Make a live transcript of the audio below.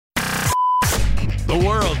The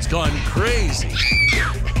world's gone crazy.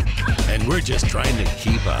 And we're just trying to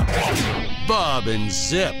keep up. Bob and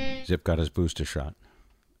Zip. Zip got his booster shot.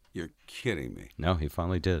 You're kidding me. No, he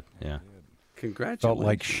finally did. Yeah. Congratulations. Felt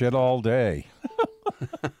like shit all day.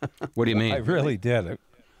 What do you mean? I really did.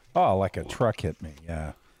 Oh, like a truck hit me,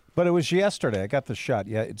 yeah. But it was yesterday. I got the shot.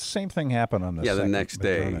 Yeah, it's the same thing happened on the the second next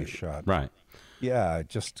day. Moderna shot. Right. Yeah,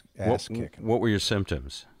 just ass kicking. What were your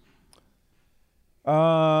symptoms?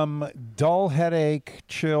 Dull headache,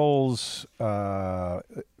 chills,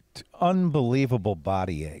 unbelievable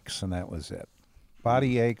body aches, and that was it.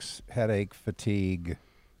 Body aches, headache, fatigue,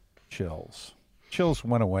 chills. Chills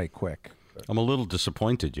went away quick. I'm a little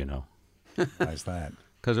disappointed, you know. Why's that?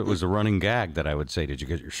 Because it was a running gag that I would say, did you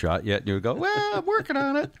get your shot yet? And you would go, well, I'm working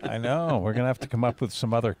on it. I know. We're going to have to come up with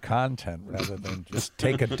some other content rather than just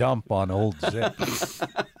take a dump on old Zip.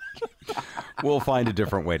 We'll find a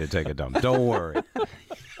different way to take a dump. Don't worry.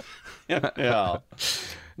 Yeah.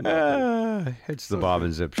 It's the Bob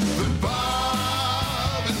and Zip Show. The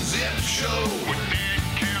Bob and Zip Show with Ed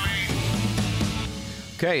Kelly.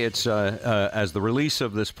 Okay, it's as the release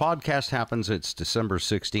of this podcast happens, it's December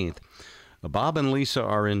 16th. Bob and Lisa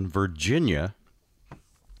are in Virginia,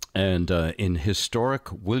 and in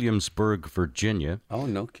historic Williamsburg, Virginia. Oh,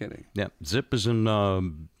 no kidding. Yeah, Zip is in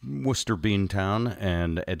Worcester Beantown,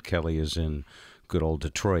 and Ed Kelly is in good old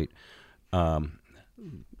Detroit.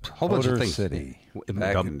 Whole bunch of Motor things. City.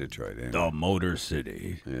 Back in Detroit. Yeah. The Motor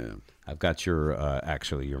City. Yeah. I've got your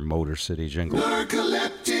actually your Motor City jingle.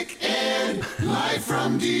 Narcoleptic Ed, live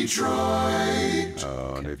from Detroit.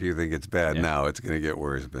 Oh, and if you think it's bad now, it's going to get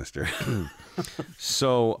worse, mister.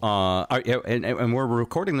 So, and we're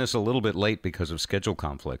recording this a little bit late because of schedule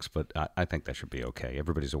conflicts, but I think that should be okay.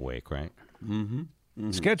 Everybody's awake, right?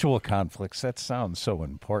 Schedule conflicts, that sounds so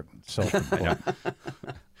important. Self-important.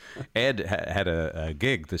 Ed had a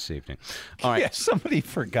gig this evening. All right. Yeah, somebody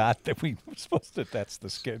forgot that we were supposed to, that's the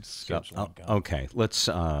schedule. Okay, let's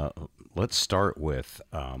start with.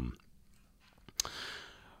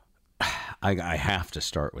 I have to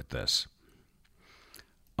start with this.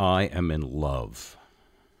 I am in love.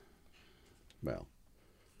 Well,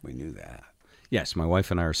 we knew that. Yes, my wife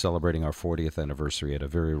and I are celebrating our 40th anniversary at a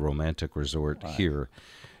very romantic resort here.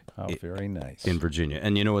 Oh, very nice. In Virginia.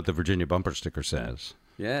 And you know what the Virginia bumper sticker says?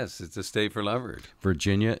 Yes, it's a state for lovers.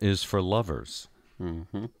 Virginia is for lovers.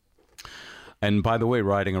 Mm-hmm. And by the way,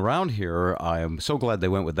 riding around here, I am so glad they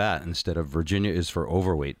went with that instead of Virginia is for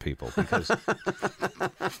overweight people, because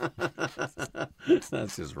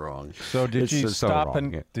That's just wrong. So did It's you so stop wrong,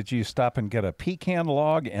 and yeah. did you stop and get a pecan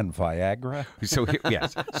log and Viagra? so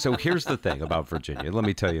yes. So here's the thing about Virginia. Let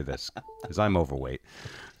me tell you this, because I'm overweight.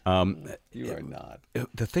 You are not.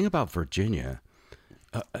 The thing about Virginia,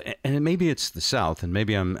 and maybe it's the South, and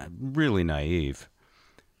maybe I'm really naive.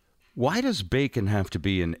 Why does bacon have to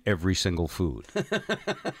be in every single food?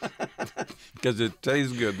 Because it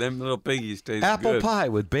tastes good. Them little piggies taste Apple good. pie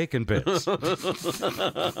with bacon bits.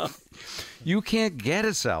 You can't get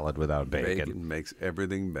a salad without bacon. Bacon makes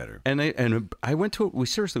everything better. And I went to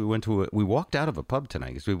we walked out of a pub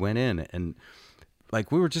tonight because we went in and like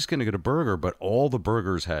we were just going to get a burger, but all the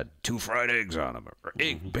burgers had 2 fried eggs on them, or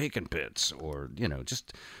egg bacon bits, or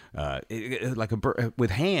just like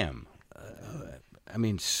with ham. I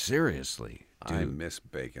mean, seriously. I miss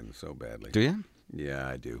bacon so badly. Do you? Yeah,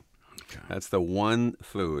 I do. Okay. That's the one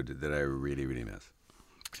food that I really, really miss.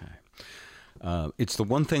 Okay. It's the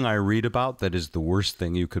one thing I read about that is the worst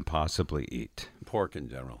thing you could possibly eat. Pork in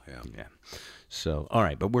general, yeah. Yeah. So, all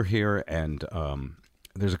right, but we're here, and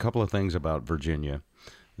there's a couple of things about Virginia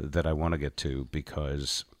that I want to get to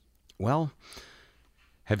because, well,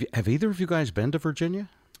 have either of you guys been to Virginia?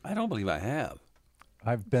 I don't believe I have.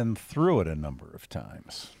 I've been through it a number of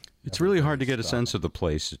times. It's really hard to get a sense of the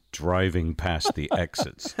place driving past the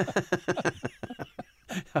exits.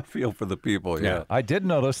 I feel for the people, yeah. I did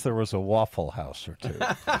notice there was a Waffle House or two.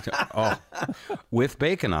 Oh, with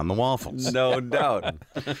bacon on the waffles. No doubt.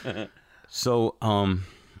 So,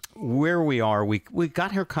 where we are, we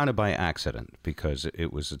got here kind of by accident because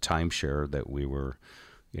it was a timeshare that we were,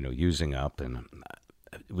 using up, and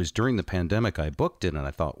it was during the pandemic. I booked it, and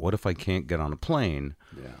I thought, what if I can't get on a plane?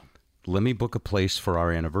 Yeah. Let me book a place for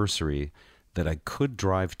our anniversary that I could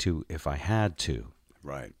drive to if I had to.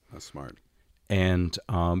 Right. That's smart. And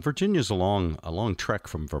Virginia's a long trek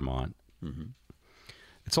from Vermont. Mm-hmm.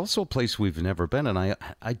 It's also a place we've never been, and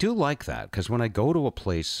I do like that because when I go to a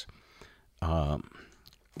place, a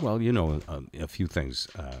few things.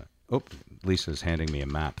 Lisa's handing me a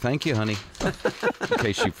map. Thank you, honey. In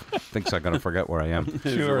case she thinks I'm going to forget where I am.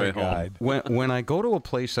 Sure, guide. When I go to a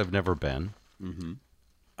place I've never been,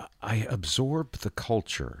 I absorb the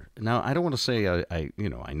culture. Now, I don't want to say I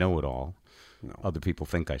know it all. No. Other people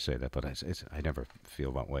think I say that, but I never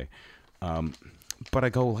feel that way. But I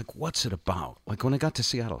go, like, what's it about? Like, when I got to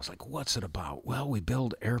Seattle, I was like, what's it about? Well, we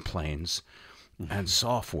build airplanes and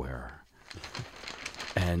software.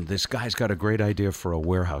 And this guy's got a great idea for a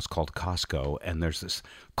warehouse called Costco, and there's this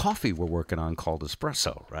coffee we're working on called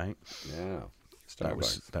espresso, right? Yeah. That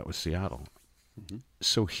was Seattle.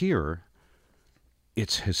 So here,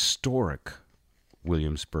 it's historic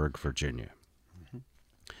Williamsburg, Virginia.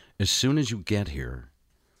 As soon as you get here,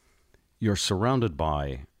 you're surrounded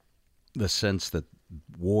by the sense that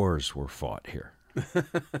wars were fought here.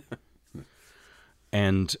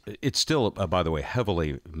 And it's still, by the way,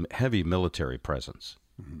 heavy military presence.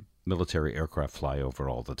 Military aircraft fly over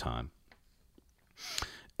all the time.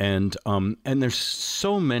 And there's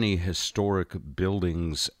so many historic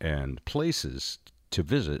buildings and places to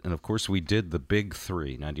visit. And, of course, we did the Big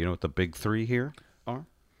Three. Now, do you know what the Big Three here are?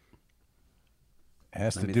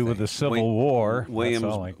 Has to do with the Civil War.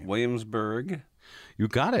 Williamsburg. You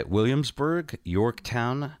got it. Williamsburg,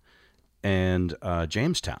 Yorktown, and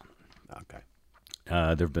Jamestown. Okay.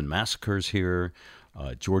 There have been massacres here.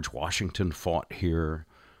 George Washington fought here.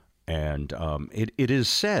 And it is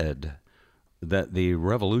said that the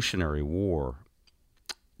Revolutionary War,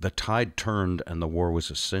 the tide turned and the war was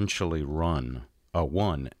essentially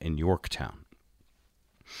won in Yorktown.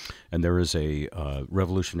 And there is a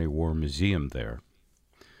Revolutionary War museum there.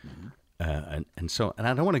 And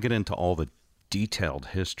I don't want to get into all the detailed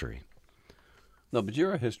history. No, but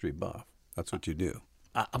you're a history buff. That's what you do.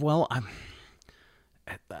 Well,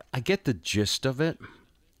 I get the gist of it.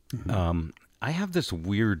 I have this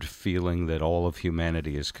weird feeling that all of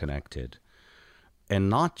humanity is connected, and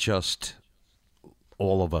not just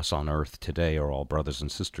all of us on Earth today are all brothers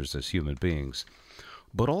and sisters as human beings,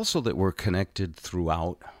 but also that we're connected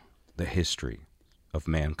throughout the history of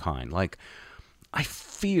mankind. Like, I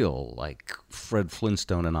feel like Fred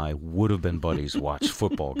Flintstone and I would have been buddies, watch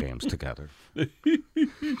football games together.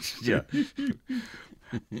 Yeah.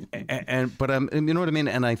 But you know what I mean?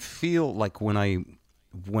 And I feel like when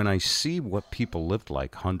I see what people lived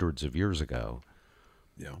like hundreds of years ago,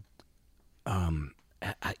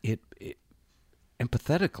 it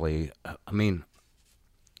empathetically, I mean,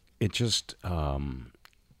 it just,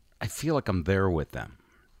 I feel like I'm there with them.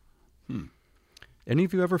 Any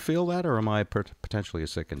of you ever feel that, or am I potentially a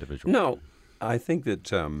sick individual? No, I think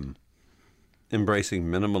that embracing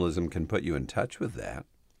minimalism can put you in touch with that.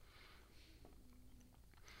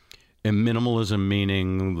 And minimalism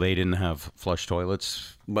meaning they didn't have flush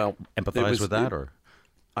toilets? Well, empathize with that, or?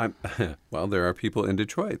 Well, there are people in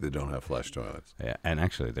Detroit that don't have flush toilets. Yeah, and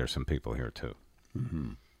actually, there's some people here too.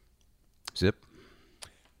 Zip.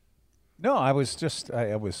 No, I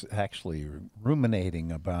was actually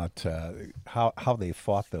ruminating about how they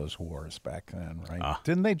fought those wars back then, right?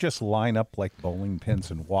 Didn't they just line up like bowling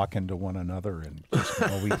pins and walk into one another and just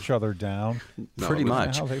mow each other down? Pretty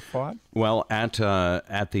much. How they fought? Well, at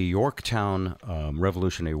the Yorktown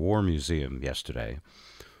Revolutionary War Museum yesterday,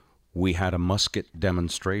 we had a musket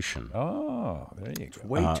demonstration. Oh, there you go.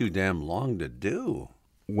 Way too damn long to do.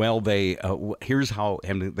 Well, here's how,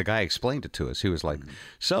 and the guy explained it to us. He was like,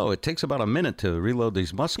 so it takes about a minute to reload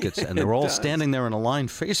these muskets, and they're all standing there in a line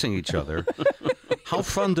facing each other. How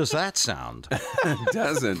fun does that sound? It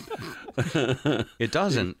doesn't. It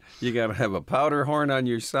doesn't. You got to have a powder horn on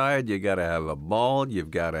your side. You got to have a ball.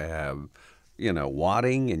 You've got to have,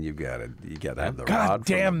 wadding, and you got to have the rod. God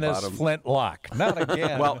damn from the this bottom. flintlock! Not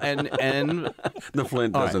again. Well, and The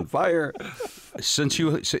flint doesn't fire.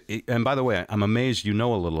 And by the way, I'm amazed you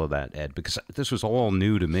know a little of that, Ed, because this was all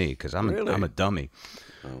new to me, because I'm a dummy.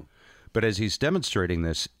 Oh. But as he's demonstrating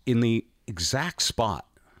this, in the exact spot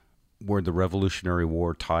where the Revolutionary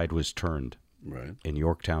War tide was turned, Right. in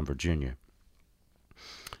Yorktown, Virginia.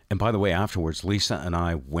 And by the way, afterwards, Lisa and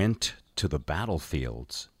I went to the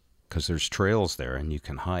battlefields, because there's trails there and you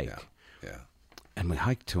can hike. Yeah. And we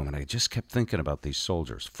hiked to them, and I just kept thinking about these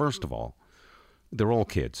soldiers. First of all, they're all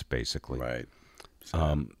kids, basically. Right.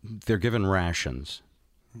 They're given rations,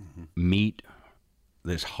 meat,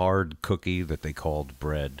 this hard cookie that they called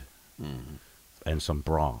bread, and some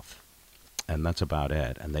broth. And that's about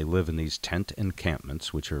it. And they live in these tent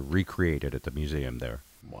encampments, which are recreated at the museum there.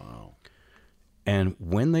 Wow. And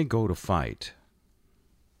when they go to fight,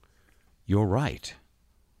 you're right.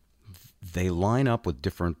 They line up with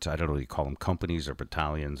different, I don't know, you call them companies or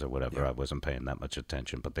battalions or whatever. Yeah. I wasn't paying that much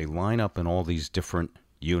attention. But they line up in all these different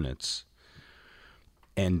units.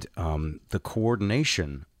 And the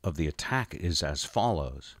coordination of the attack is as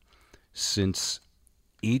follows. Since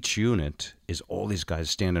each unit is all these guys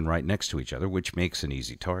standing right next to each other, which makes an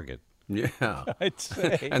easy target. Yeah. I'd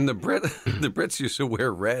say. And the Brits used to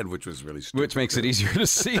wear red, which was really stupid. Which makes it easier to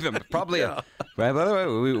see them. Probably. By the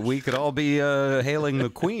way, we could all be hailing the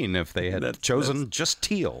Queen if they had chosen just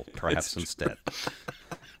teal, perhaps instead.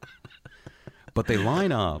 But they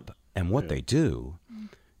line up, and what they do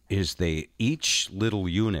is each little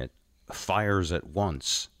unit fires at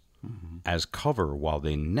once as cover while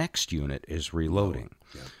the next unit is reloading.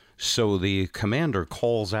 So the commander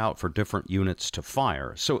calls out for different units to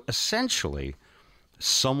fire. So essentially,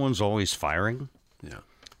 someone's always firing. Yeah.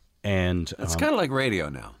 And It's kind of like radio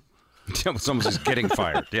now. someone's just getting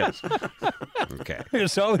fired. Yes. Okay.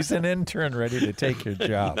 There's always an intern ready to take your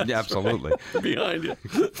job. Yeah, absolutely. Behind you.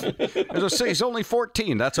 He's only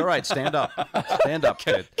 14. That's all right. Stand up. Stand up,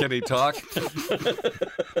 kid. Can he talk?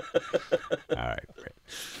 All right, great.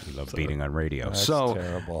 You love beating on radio. That's so,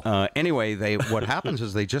 terrible. Anyway, what happens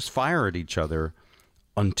is they just fire at each other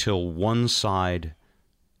until one side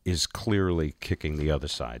is clearly kicking the other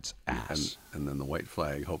side's ass. And then the white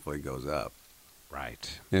flag hopefully goes up.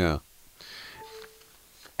 Right. Yeah.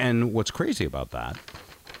 And what's crazy about that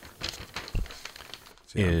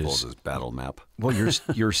See, unfolds his battle map. well,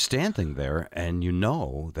 you're standing there and you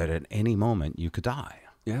know that at any moment you could die.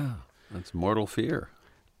 Yeah. That's mortal fear.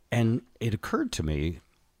 And it occurred to me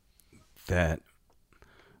that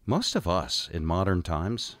most of us in modern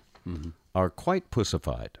times are quite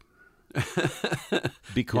pussified.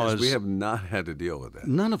 Because Yes, we have not had to deal with that.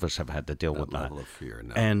 none of us have had to deal with that. level of fear,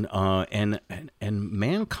 no. And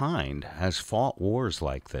mankind has fought wars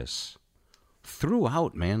like this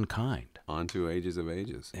throughout mankind. On to ages of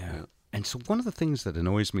ages. Yeah. And so one of the things that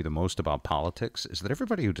annoys me the most about politics is that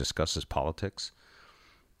everybody who discusses politics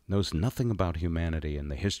knows nothing about humanity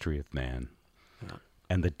and the history of man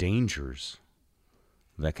and the dangers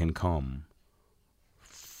that can come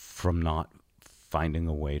from not finding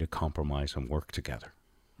a way to compromise and work together.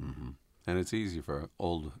 And it's easy for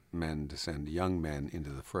old men to send young men into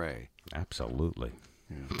the fray. Absolutely.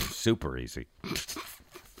 Super easy.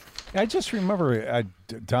 I just remember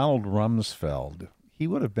Donald Rumsfeld. He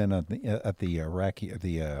would have been at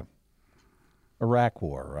the Iraq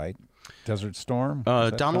War, right? Desert Storm.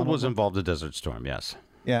 Was that Donald was involved in Desert Storm, yes.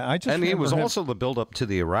 Yeah, I just And he remember was him- also the build-up to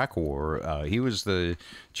the Iraq War. He was the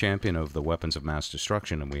champion of the weapons of mass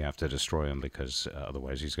destruction, and we have to destroy him because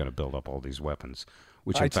otherwise he's going to build up all these weapons,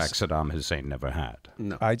 which in fact Saddam Hussein never had.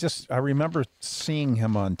 I remember seeing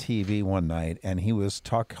him on TV one night, and he was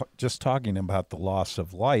talking about the loss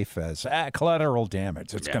of life as collateral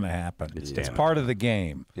damage. It's going to happen. It's part of the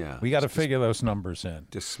game. Yeah. We got to figure those numbers in.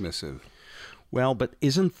 Dismissive. Well, but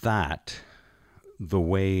isn't that the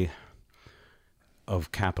way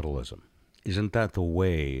of capitalism? Isn't that the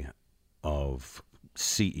way of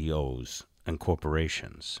CEOs and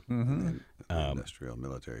corporations? Industrial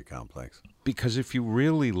military complex. Because if you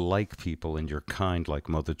really like people and you're kind like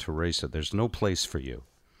Mother Teresa, there's no place for you.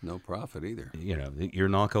 No profit either. You know, you're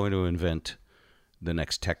not going to invent the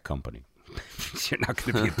next tech company. You're not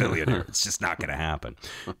going to be a billionaire. It's just not going to happen.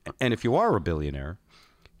 And if you are a billionaire,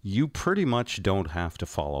 you pretty much don't have to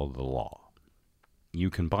follow the law. You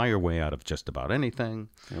can buy your way out of just about anything.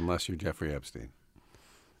 Unless you're Jeffrey Epstein.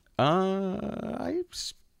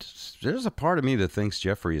 There's a part of me that thinks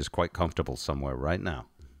Jeffrey is quite comfortable somewhere right now.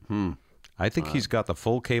 I think he's got the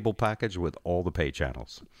full cable package with all the pay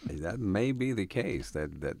channels. That may be the case. That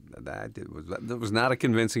was not a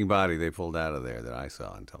convincing body they pulled out of there that I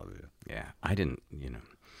saw on television. Yeah, I didn't,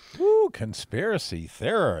 Ooh, conspiracy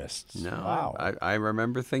theorists. No, Wow. I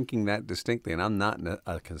remember thinking that distinctly, and I'm not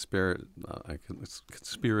a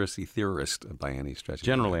conspiracy theorist by any stretch. of the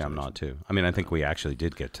Generally, I'm imagination. not too. I mean, I think we actually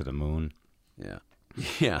did get to the moon. Yeah,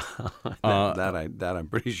 yeah, that I'm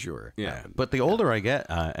pretty sure. happened. But the older I get,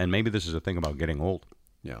 and maybe this is a thing about getting old,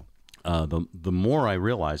 Yeah, the more I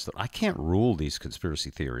realize that I can't rule these conspiracy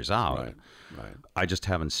theories out. right. I just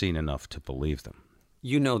haven't seen enough to believe them.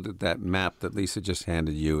 You know that map that Lisa just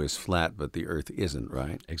handed you is flat, but the Earth isn't,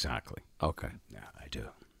 right? Exactly. Okay. Yeah, I do.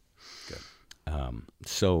 Good.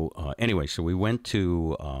 So anyway, so we went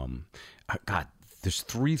to, God, there's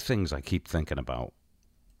three things I keep thinking about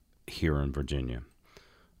here in Virginia.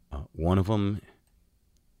 One of them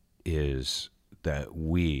is that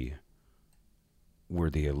we were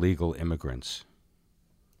the illegal immigrants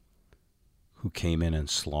who came in and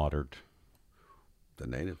slaughtered The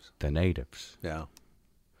natives. the natives. Yeah.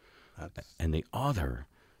 And the other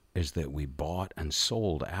is that we bought and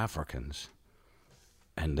sold Africans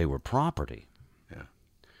and they were property. Yeah.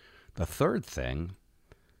 The third thing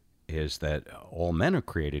is that all men are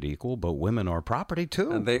created equal, but women are property too.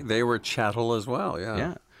 And they were chattel as well. Yeah.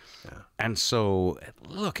 Yeah. And so,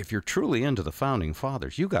 look, if you're truly into the Founding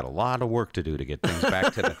Fathers, you got a lot of work to do to get things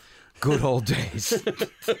back to the good old days.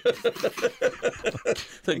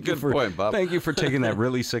 Good point, Bob. Thank you for taking that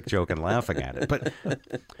really sick joke and laughing at it. But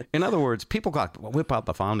in other words, people whip out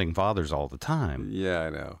the Founding Fathers all the time. Yeah, I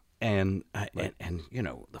know. And you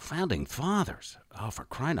know, the Founding Fathers, oh, for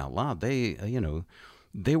crying out loud, they, you know,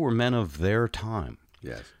 they were men of their time.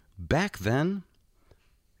 Yes. Back then,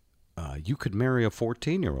 you could marry a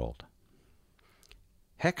 14-year-old.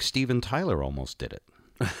 Heck, Steven Tyler almost did it.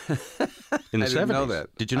 In the 70s. didn't know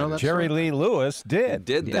that. Did you know that? Jerry story? Lee Lewis did.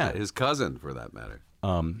 Did that. Yeah. His cousin, for that matter.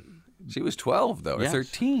 She was 12, though, or Yes.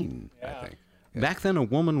 13, I think. Back then, a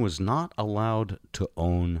woman was not allowed to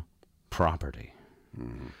own property.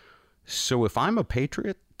 So if I'm a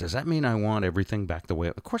patriot, does that mean I want everything back the way?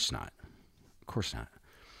 Of course not. Of course not.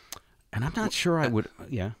 And I'm not sure I would.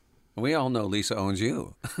 Yeah, We all know Lisa owns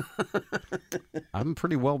you. I'm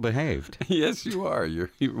pretty well behaved Yes, you are. You're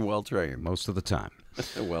well trained, most of the time.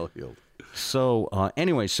 well heeled. So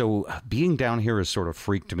anyway, so being down here has sort of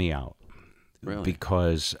freaked me out. Really?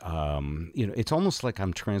 Because, you know, it's almost like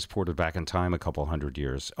I'm transported back in time a couple hundred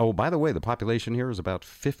years. Oh, by the way, the population here is about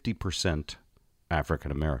 50%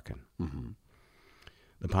 African American.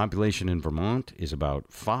 The population in Vermont is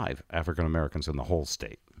about 5 African Americans in the whole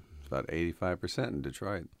state. It's about 85% in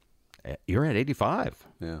Detroit. You're at 85.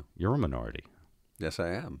 Yeah. You're a minority. Yes, I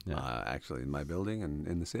am. Actually, in my building and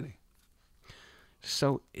in the city.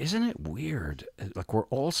 So isn't it weird? Like, we're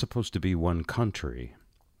all supposed to be one country,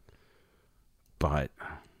 but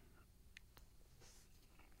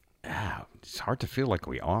it's hard to feel like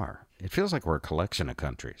we are. It feels like we're a collection of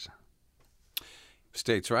countries.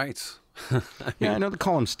 States' rights. Yeah, I know they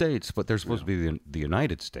call them states, but they're supposed to be the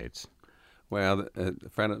United States. Well, a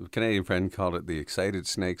Canadian friend called it the excited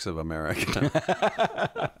snakes of America.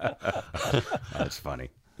 That's funny.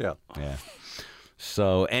 Yeah. Yeah.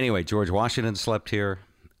 So anyway, George Washington slept here,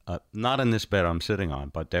 not in this bed I'm sitting on,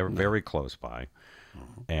 but they're very close by.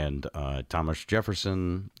 And Thomas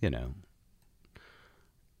Jefferson, you know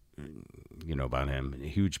about him. A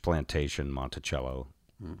huge plantation, Monticello,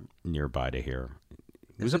 nearby to here.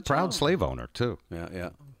 He was a proud slave owner too. Yeah.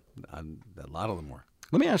 A lot of them were.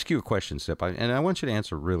 Let me ask you a question, Sip, and I want you to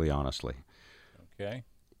answer really honestly. Okay.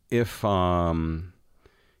 If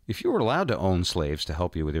you were allowed to own slaves to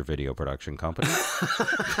help you with your video production company,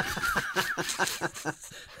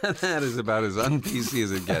 That is about as un-PC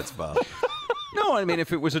as it gets, Bob. no, I mean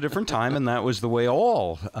if it was a different time and that was the way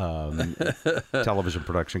all television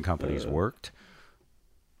production companies worked,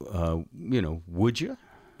 would you?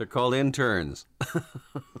 They're called interns.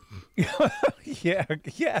 Yeah,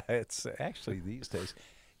 it's actually these days.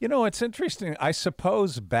 You know, it's interesting. I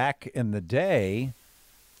suppose back in the day,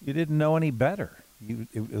 you didn't know any better.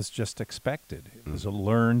 It was just expected. It was a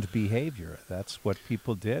learned behavior. That's what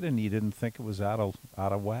people did, and you didn't think it was out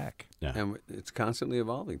of whack. Yeah. And it's constantly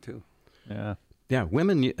evolving, too. Yeah. Yeah,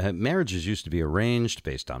 women marriages used to be arranged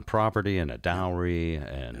based on property and a dowry,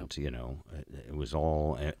 and it was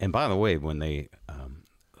all. And by the way, when they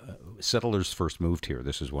settlers first moved here,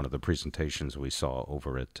 this is one of the presentations we saw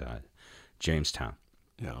over at Jamestown.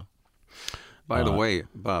 Yeah. By the way,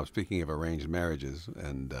 Bob, speaking of arranged marriages,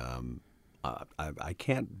 and I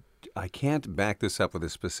can't back this up with a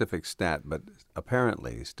specific stat, but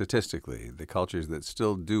apparently, statistically, the cultures that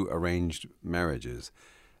still do arranged marriages,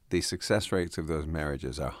 the success rates of those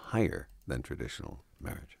marriages are higher than traditional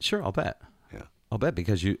marriage. Sure, I'll bet. Yeah. I'll bet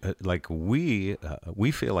because you we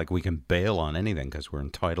feel like we can bail on anything because we're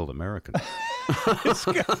entitled Americans.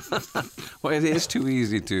 Well, it is too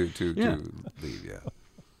easy to leave. Yeah.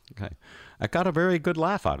 Okay, I got a very good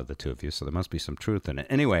laugh out of the two of you, so there must be some truth in it.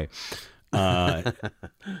 Anyway,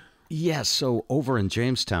 yeah. So over in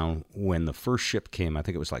Jamestown, when the first ship came, I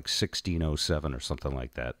think it was like 1607 or something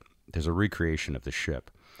like that. There's a recreation of the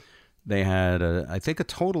ship. They had, I think, a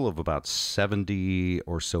total of about 70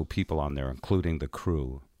 or so people on there, including the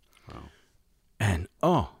crew. Wow. And,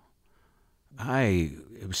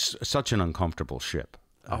 it was such an uncomfortable ship.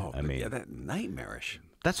 I mean, yeah, that nightmarish.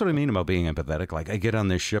 that's what I mean about being empathetic. Like, I get on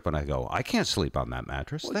this ship and I go, I can't sleep on that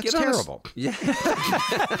mattress. Well, That's get on terrible. Yeah.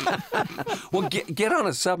 Well, get on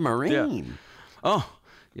a submarine. Oh,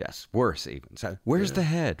 yes, worse even. So where's the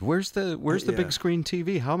head? Where's the big screen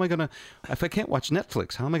TV? How am I gonna? If I can't watch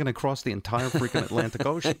Netflix, how am I gonna cross the entire freaking Atlantic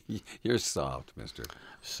Ocean? You're soft, mister.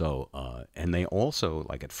 So, and they also,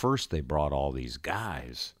 like, at first they brought all these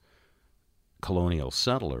guys, colonial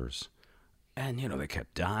settlers, and they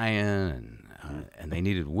kept dying, and they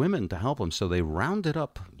needed women to help them. So they rounded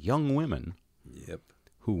up young women Yep.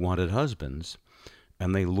 who wanted husbands.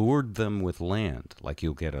 and they lured them with land. Like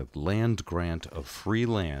you'll get a land grant of free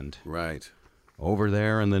land Right. over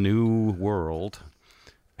there in the New World.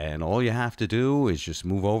 And all you have to do is just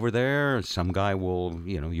move over there. Some guy will,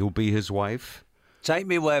 you'll be his wife. Take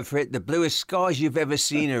me word for it, the bluest skies you've ever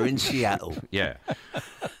seen are in Seattle. Yeah.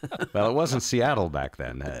 Well, it wasn't Seattle back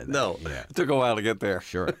then. No, Yeah. it took a while to get there.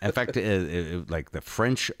 Sure. In fact, like the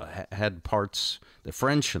French had parts, the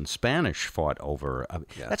French and Spanish fought over.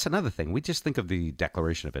 That's another thing. We just think of the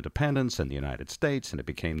Declaration of Independence and the United States, and it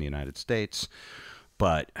became the United States.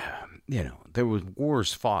 But, there was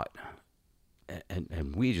wars fought,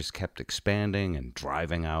 and we just kept expanding and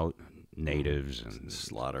driving out natives and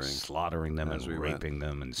slaughtering them and raping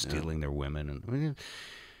them and stealing their women. And,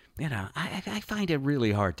 I find it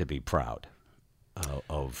really hard to be proud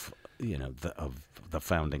of the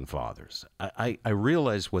founding fathers. I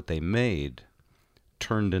realize what they made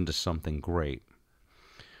turned into something great.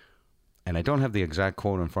 And I don't have the exact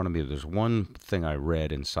quote in front of me. There's one thing I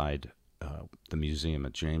read inside the museum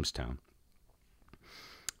at Jamestown.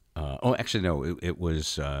 It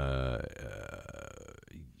was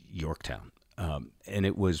Yorktown. And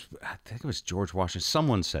it was, I think it was George Washington.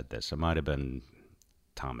 Someone said this. It might have been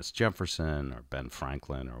Thomas Jefferson or Ben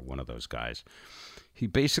Franklin or one of those guys. He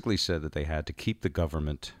basically said that they had to keep the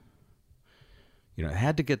government,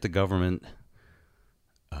 had to get the government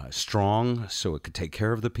strong so it could take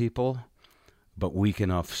care of the people, but weak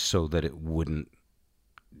enough so that it wouldn't,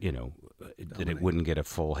 it wouldn't get a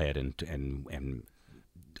full head and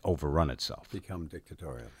overrun itself. Become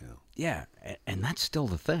dictatorial, Yeah, and that's still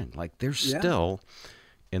the thing. Like, there's still,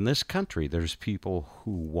 in this country, there's people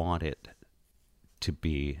who want it to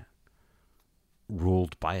be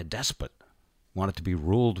ruled by a despot, want it to be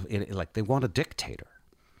ruled, like they want a dictator.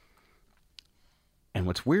 And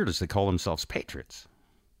what's weird is they call themselves patriots.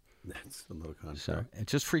 That's a little contrary. So it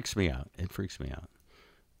just freaks me out. It freaks me out.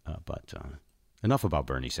 But enough about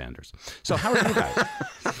Bernie Sanders. So how are you guys?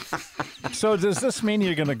 So does this mean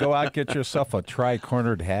you're going to go out, get yourself a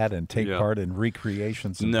tri-cornered hat and take part in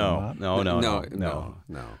recreations? No.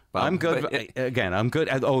 Bob, I'm good. I'm good.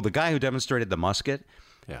 Oh, the guy who demonstrated the musket.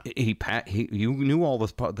 Yeah. You knew all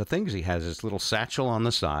the things he has. His little satchel on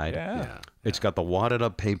the side. Yeah. It's got the wadded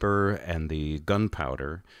up paper and the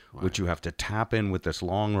gunpowder, which you have to tap in with this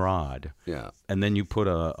long rod. Yeah. And then you put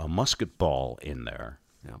a musket ball in there.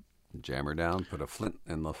 Yeah. Jam her down, put a flint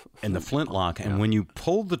in the flintlock. And when you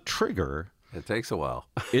pull the trigger, it takes a while.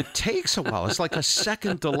 It takes a while. It's like a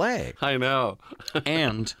second delay. I know.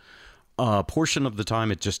 And a portion of the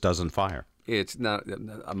time it just doesn't fire. It's not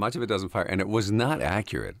much of it doesn't fire, and it was not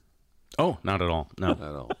accurate. Oh, not at all. No, not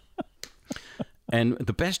at all. And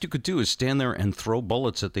the best you could do is stand there and throw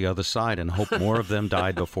bullets at the other side and hope more of them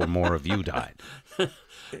died before more of you died.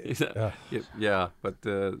 Yeah, but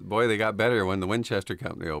boy, they got better when the Winchester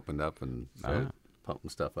Company opened up and started pumping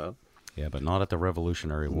stuff out. Yeah, but not at the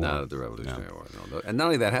Revolutionary War. Not at the Revolutionary War, no. And not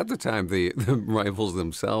only that, half the time the rifles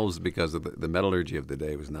themselves, because of the metallurgy of the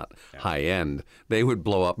day was not high-end, they would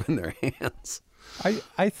blow up in their hands.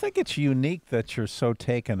 I think it's unique that you're so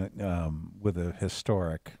taken with a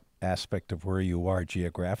historic aspect of where you are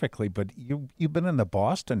geographically, but you've been in the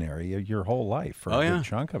Boston area your whole life for a good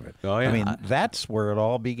chunk of it. Oh, yeah. I mean, that's where it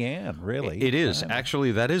all began, really. It is.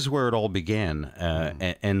 Actually, that is where it all began.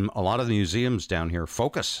 And a lot of the museums down here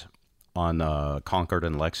focus on Concord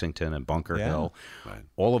and Lexington and Bunker Hill. Right.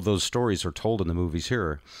 All of those stories are told in the movies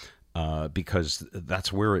here because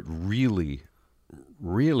that's where it really,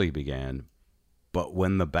 really began. But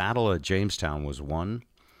when the Battle of Jamestown was won,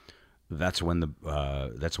 that's when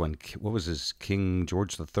what was his, King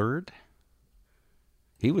George III?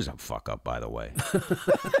 He was a fuck up, by the way.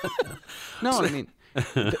 No, I mean,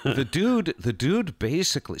 the dude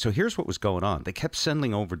basically. So here's what was going on. They kept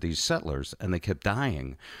sending over these settlers, and they kept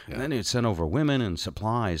dying. Yeah. And then they'd send over women and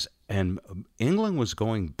supplies, and England was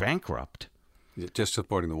going bankrupt. Just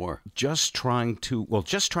supporting the war. Just trying to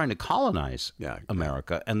colonize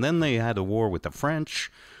America. And then they had a war with the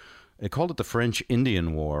French. They called it the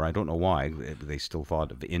French-Indian War. I don't know why. They still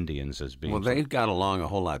thought of the Indians as being... Well, they got along a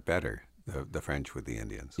whole lot better, the French with the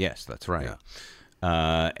Indians. Yes, that's right.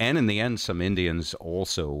 Yeah. And in the end, some Indians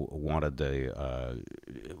also wanted the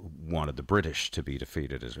British to be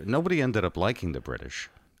defeated. Nobody ended up liking the British.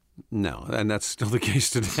 No, and that's still the case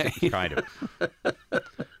today. Kind of.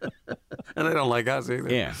 And they don't like us either.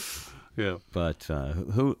 Yeah. Yeah. But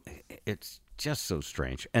it's just so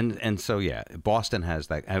strange. And so, yeah, Boston has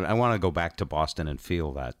that. I want to go back to Boston and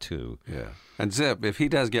feel that, too. Yeah. And Zip, if he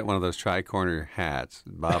does get one of those tri-corner hats,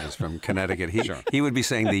 Bob is from Connecticut, he would be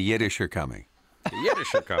saying the Yiddish are coming. The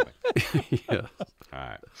Yiddish are coming. Yeah. All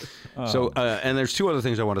right. So, and there's two other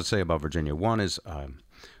things I want to say about Virginia. One is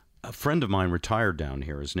a friend of mine retired down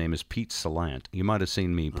here. His name is Pete Salant. You might have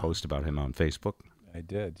seen me post about him on Facebook. I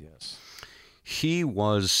did, yes. He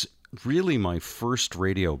was really my first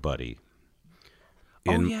radio buddy.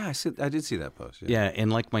 Oh yeah, I did see that post. Yeah, in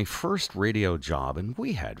like my first radio job, and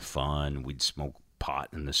we had fun. We'd smoke pot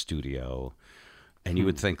in the studio, and you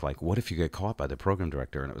would think like, what if you get caught by the program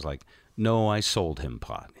director? And it was like, no, I sold him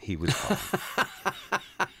pot. He was fine.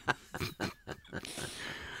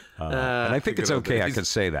 And I think it's okay. I could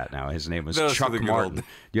say that now. His name was Chuck Martin.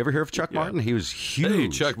 You ever hear of Chuck Martin? He was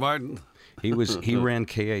huge. Hey, Chuck Martin. He ran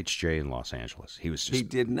KHJ in Los Angeles. He was just. He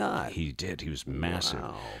did not. He did. He was massive.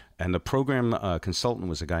 Wow. And the program consultant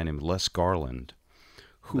was a guy named Les Garland,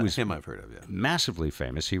 who's him I've heard of. Yeah. massively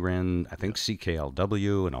famous. He ran, I think,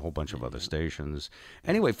 CKLW and a whole bunch of other stations.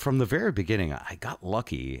 Anyway, from the very beginning, I got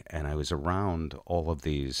lucky, and I was around all of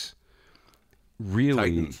these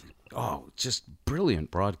really, Titans. just brilliant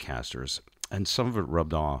broadcasters, and some of it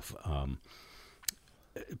rubbed off.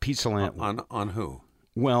 Pete Salant On who?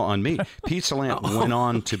 Well, on me. Pete Salant went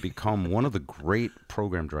on to become one of the great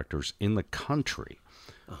program directors in the country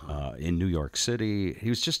in New York City. He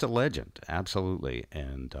was just a legend, absolutely.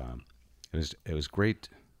 And it was great,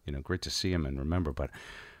 great to see him and remember. But,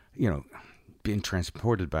 being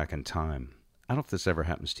transported back in time, I don't know if this ever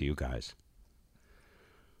happens to you guys.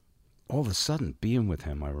 All of a sudden, being with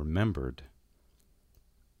him, I remembered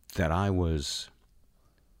that I was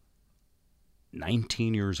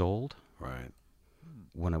 19 years old. Right.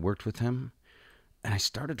 When I worked with him, and I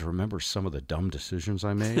started to remember some of the dumb decisions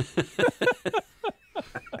I made.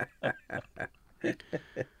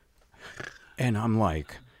 And I'm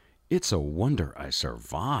like, it's a wonder I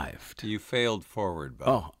survived. You failed forward, Bob.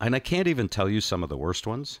 Oh, and I can't even tell you some of the worst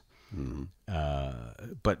ones.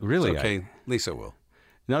 But really, It's okay. Lisa will.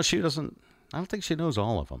 No, she doesn't. I don't think she knows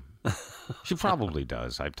all of them. She probably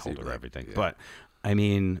does. I've told her everything. Yeah. But, I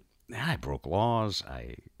mean, I broke laws.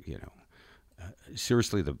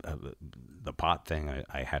 Seriously, the pot thing,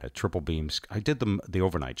 I had a triple beam. I did the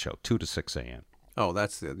overnight show, 2 to 6 a.m. Oh,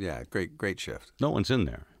 that's great shift. No one's in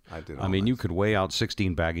there. I mean, you could weigh out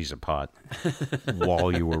 16 baggies of pot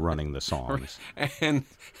while you were running the songs. And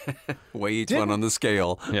weigh each one on the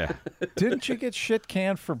scale. Yeah. Didn't you get shit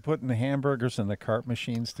canned for putting the hamburgers in the cart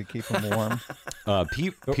machines to keep them warm?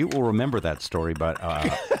 Pete will remember that story, but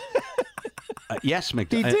yes, He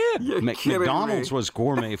did. McDonald's was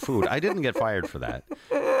gourmet food. I didn't get fired for that.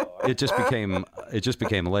 It just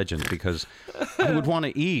became a legend because I would want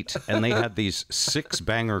to eat, and they had these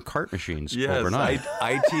 6-banger cart machines overnight.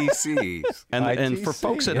 ITCs. And for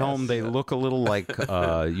folks at home, they yes. look a little like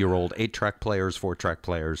your old 8-track players, 4-track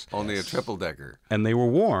players. Only a triple decker. And they were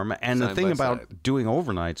warm. And the Side thing by about side. doing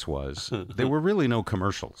overnights was there were really no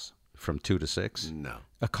commercials from 2 to 6. No.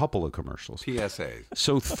 A couple of commercials. PSAs.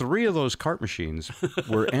 So 3 of those cart machines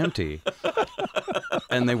were empty,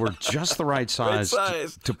 and they were just the right size,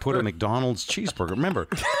 to put a McDonald's cheeseburger. Remember,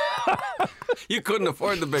 You couldn't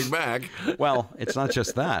afford the Big Mac. well, it's not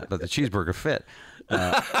just that, but the cheeseburger fit.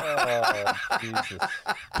 Jesus.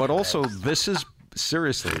 But also, this is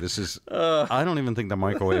I don't even think the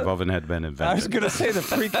microwave oven had been invented. I was going to say the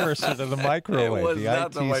precursor to the microwave, was the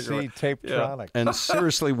not the ITC microwave. Tapetronic. And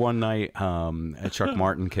seriously, one night, Chuck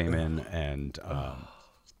Martin came in, and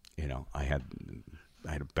I had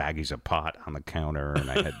baggies of pot on the counter,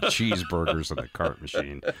 and I had cheeseburgers in the cart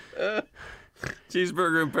machine.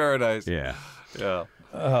 Cheeseburger in paradise. Yeah. Yeah.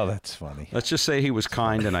 Oh, that's funny. Let's just say he was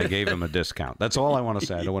kind, and I gave him a discount. That's all I want to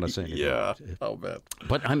say. I don't want to say anything. Yeah. I'll bet.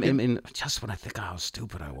 But I mean, just when I think how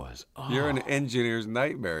stupid I was. Oh, You're an engineer's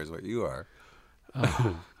nightmare is what you are.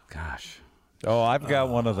 gosh. Oh, I've got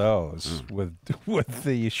one of those with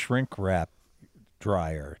the shrink wrap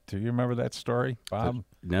dryer. Do you remember that story, Bob?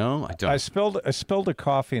 No, I don't. I spilled a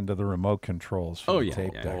coffee into the remote controls for the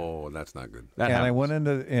tape deck. Oh, that's not good. That And I happens. went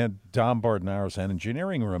into Don Bordinaro's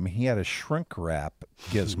engineering room. He had a shrink wrap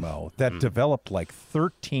gizmo that developed like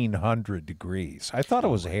 1,300 degrees. I thought it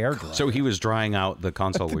was a hair dryer. So he was drying out the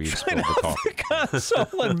console where you spilled the coffee.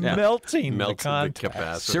 console and melting the Melted the contact.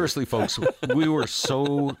 capacitor. Seriously, folks, we were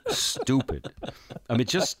so stupid. I mean,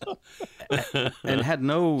 just and had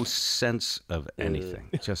no sense of anything.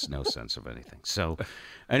 Just no sense of anything. So,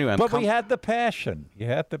 anyway, But we had the passion. You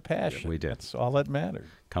had the passion. we did. That's all that mattered.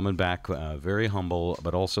 coming back very humble,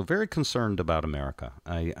 but also very concerned about America.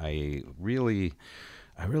 I really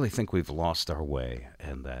think we've lost our way,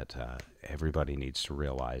 and that everybody needs to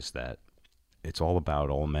realize that it's all about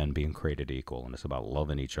all men being created equal, and it's about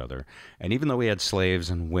loving each other. And even though we had slaves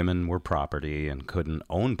and women were property and couldn't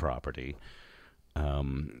own property,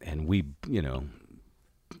 And we,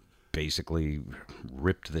 basically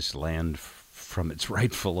ripped this land from its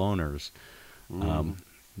rightful owners.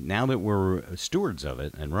 Now that we're stewards of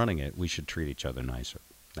it and running it, we should treat each other nicer.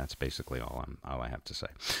 That's basically all I have to say.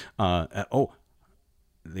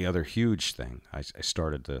 The other huge thing, I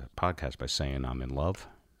started the podcast by saying I'm in love.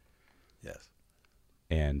 Yes.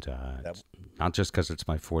 And not just because it's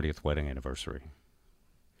my 40th wedding anniversary.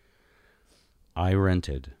 I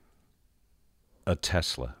rented a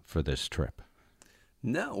Tesla for this trip.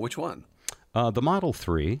 No, which one? The Model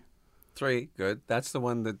 3. 3, good. That's the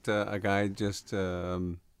one that a guy just...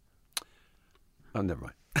 oh, never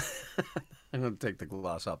mind. I'm going to take the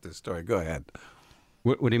gloss off this story. Go ahead.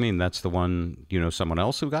 What do you mean? That's the one, someone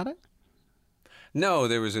else who got it? No,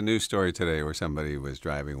 there was a news story today where somebody was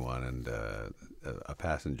driving one and a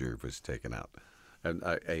passenger was taken out. And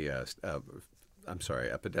a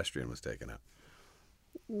pedestrian was taken out.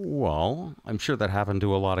 Well, I'm sure that happened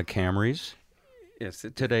to a lot of Camrys. Yes,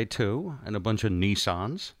 it did. Today, too, and a bunch of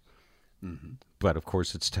Nissans. Mm-hmm. But, of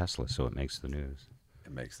course, it's Tesla, so it makes the news.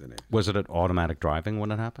 It makes the news. Was it at automatic driving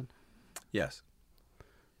when it happened? Yes.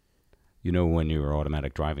 When you're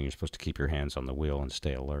automatic driving, you're supposed to keep your hands on the wheel and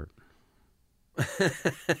stay alert.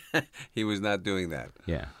 He was not doing that.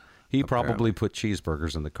 Yeah. He probably put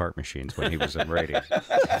cheeseburgers in the cart machines when he was in radio.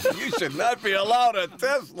 You should not be allowed a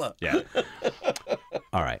Tesla. Yeah.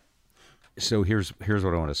 All right. So here's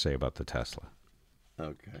what I want to say about the Tesla.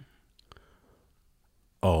 Okay.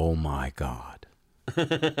 Oh, my God.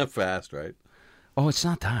 Fast, right? Oh, it's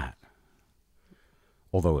not that.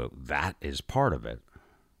 Although that is part of it.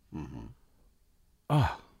 Mm-hmm.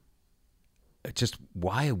 Oh. It just,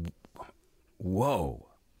 why? Whoa.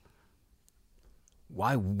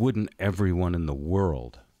 Why wouldn't everyone in the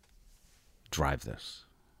world drive this?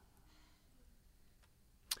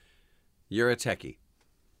 You're a techie,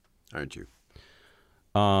 aren't you?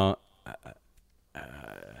 I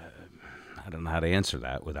don't know how to answer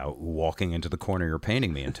that without walking into the corner you're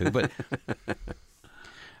painting me into, but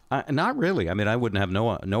not really. I mean, I wouldn't have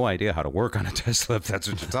no idea how to work on a Tesla if that's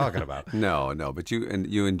what you're talking about. No, but you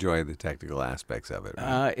enjoy the technical aspects of it,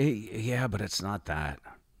 right? Yeah, but it's not that.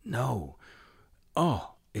 No.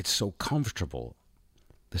 Oh, it's so comfortable.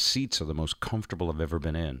 The seats are the most comfortable I've ever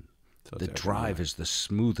been in. So the drive is the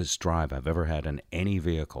smoothest drive I've ever had in any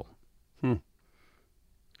vehicle. Let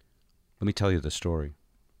me tell you the story.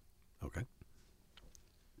 Okay.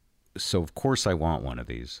 So, of course, I want one of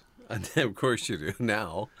these. Of course you do.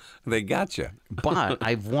 Now, they got you. But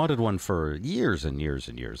I've wanted one for years and years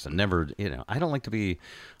and years and never, I don't like to be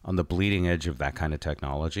on the bleeding edge of that kind of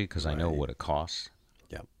technology because I know what it costs.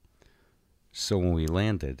 Yep. So when we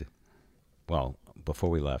landed, well,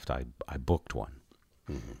 before we left, I booked one.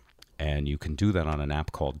 Mm-hmm. And you can do that on an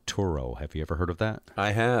app called Turo. Have you ever heard of that?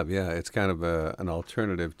 I have, yeah. It's kind of an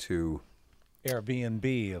alternative to...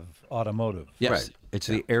 Airbnb of automotive. Yes. Right. It's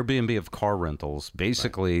the Airbnb of car rentals.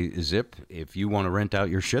 Basically, Zip, if you want to rent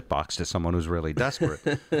out your shitbox to someone who's really desperate.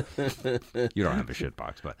 You don't have a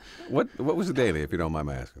shitbox, but... What was the daily, if you don't mind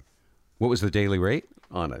my asking? What was the daily rate?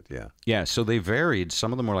 On it, yeah. Yeah, so they varied.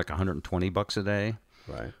 Some of them were like $120 a day.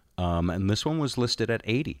 Right. And this one was listed at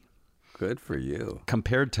 $80. Good for you.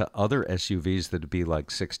 Compared to other SUVs that'd be like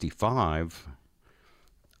 $65,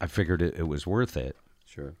 I figured it was worth it.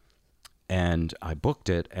 Sure. And I booked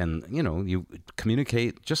it, and, you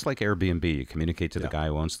communicate, just like Airbnb, you communicate to the guy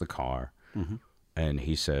who owns the car, and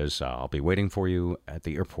he says, I'll be waiting for you at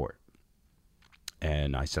the airport.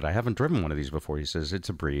 And I said, I haven't driven one of these before. He says, it's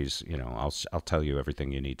a breeze. I'll tell you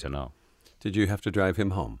everything you need to know. Did you have to drive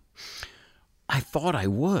him home? I thought I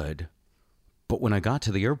would, but when I got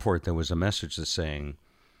to the airport, there was a message that's saying,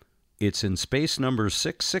 it's in space number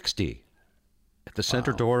 660 at the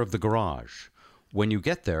center door of the garage. When you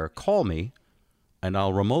get there, call me, and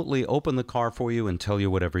I'll remotely open the car for you and tell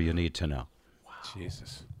you whatever you need to know. Wow.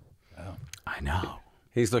 Jesus. Wow. I know.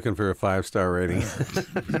 He's looking for a 5-star rating.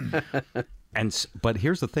 But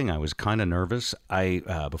here's the thing. I was kind of nervous.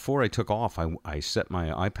 Before I took off, I set my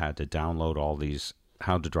iPad to download all these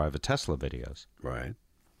how to drive a Tesla videos. Right.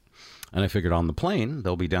 And I figured on the plane,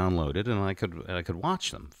 they'll be downloaded, and I could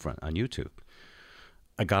watch them on YouTube.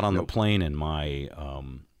 I got on the plane, and my...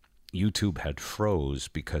 YouTube had froze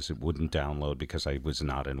because it wouldn't download because I was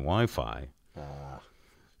not in Wi-Fi.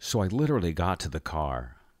 So I literally got to the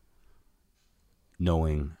car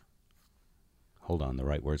knowing, hold on, the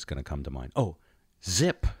right word's going to come to mind. Oh,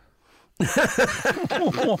 Zip.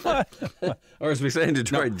 Or as we say in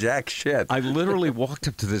Detroit, jack shit. I literally walked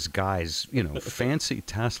up to this guy's, fancy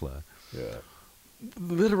Tesla. Yeah.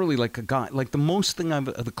 Literally like a guy, like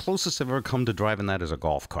the closest I've ever come to driving that is a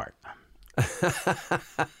golf cart.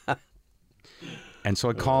 And so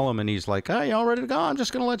I call him, and he's like, "Hey, you all ready to go? I'm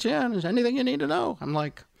just going to let you in. Is there anything you need to know?" I'm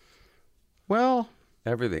like, "Well,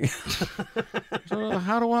 Everything. so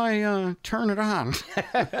how do I turn it on?"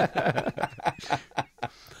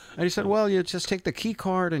 And he said, "Well, you just take the key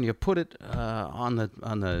card and you put it on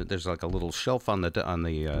the. There's like a little shelf on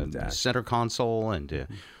the center console, and you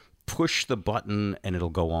push the button, and it'll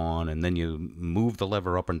go on. And then you move the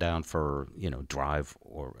lever up and down for drive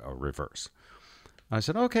or reverse." I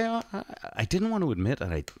said, "Okay." I didn't want to admit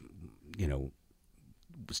that I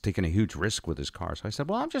was taking a huge risk with his car, so I said,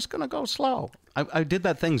 "Well, I'm just going to go slow." I did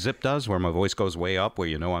that thing Zip does, where my voice goes way up, where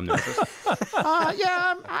I'm nervous.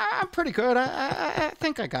 Yeah, I'm pretty good. I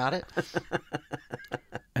think I got it.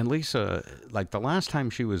 And Lisa, like the last time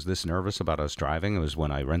she was this nervous about us driving, it was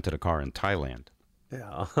when I rented a car in Thailand.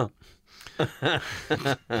 Yeah.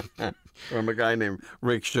 From a guy named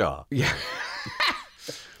Rick Shaw. Yeah.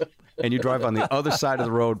 And you drive on the other side of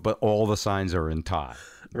the road, but all the signs are in Thai.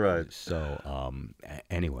 Right. So,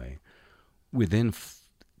 anyway, within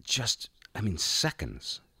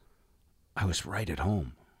seconds, I was right at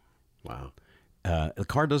home. Wow. The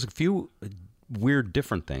car does a few weird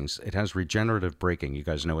different things. It has regenerative braking. You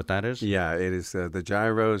guys know what that is? Yeah, it is the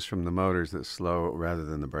gyros from the motors that slow rather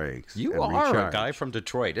than the brakes. You and are recharge. a guy from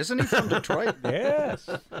Detroit. Isn't he from Detroit? Yes.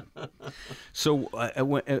 So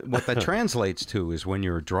what that translates to is when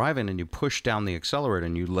you're driving and you push down the accelerator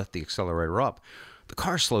and you let the accelerator up, the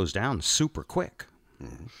car slows down super quick.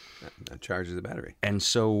 Mm-hmm. That charges the battery. And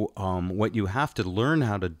so what you have to learn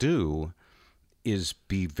how to do is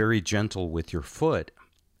be very gentle with your foot,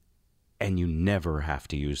 and you never have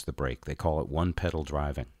to use the brake. They call it one-pedal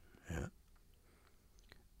driving. Yeah.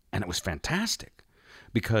 And it was fantastic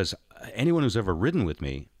because anyone who's ever ridden with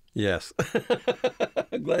me Yes.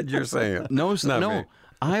 I'm glad you're saying it. knows that. Not No, me.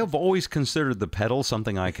 I have always considered the pedal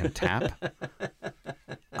something I can tap.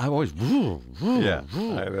 I always, Yeah.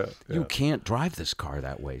 I know. You can't drive this car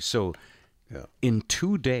that way. So Yeah. in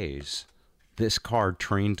 2 days, this car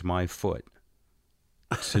trained my foot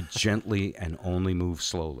to gently and only move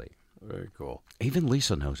slowly. Very cool. Even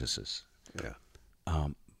Lisa notices. Yeah.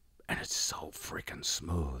 And it's so freaking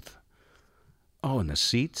smooth. Oh, and the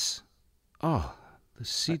seats. Oh, the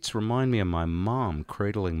seats remind me of my mom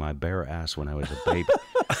cradling my bare ass when I was a baby.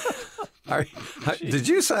 Did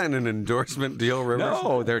you sign an endorsement deal, Rivers?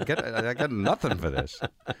 No, I got nothing for this.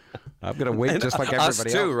 I'm going to wait just like everybody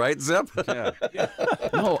Us too, else. right, Zip? Yeah.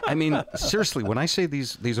 No, I mean, seriously, when I say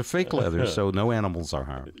these are fake leathers, so no animals are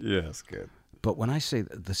harmed. Yes, good. But when I say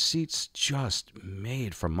the seats just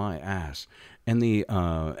made from my ass, and the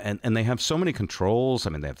and they have so many controls.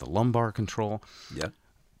 I mean, they have the lumbar control. Yeah.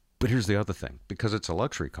 But here's the other thing: because it's a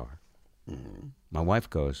luxury car, my wife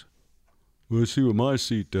goes, "Let's see what my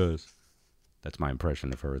seat does." That's my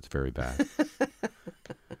impression of her. It's very bad.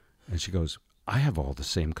 And she goes, "I have all the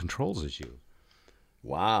same controls as you."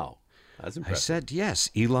 Wow. That's I impressive. said,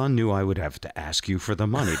 "Yes, Elon knew I would have to ask you for the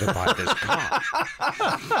money to buy this car."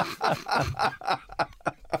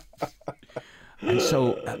 And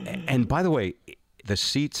so, and by the way, the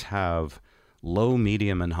seats have low,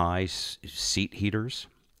 medium, and high seat heaters.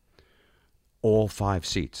 All 5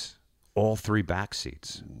 seats, all 3 back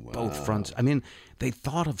seats, both fronts. I mean, they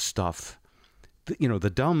thought of stuff,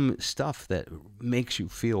 the dumb stuff that makes you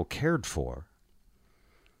feel cared for,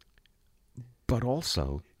 but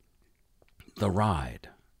also the ride.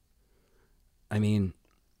 I mean,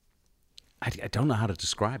 I don't know how to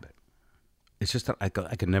describe it. It's just that I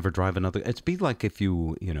could never drive another. It'd be like if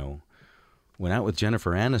you went out with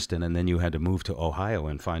Jennifer Aniston and then you had to move to Ohio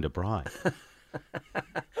and find a bride.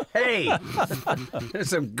 Hey, there's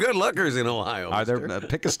some good lookers in Ohio. Are there,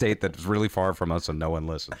 pick a state that's really far from us and no one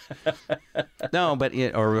listens. No, but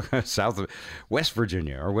or West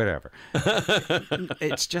Virginia or whatever.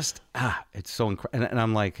 It's just it's so incredible. And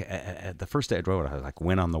I'm like, the first day I drove it, I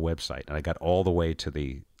went on the website and I got all the way to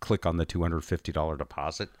the click on the $250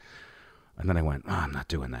 deposit, and then I went, I'm not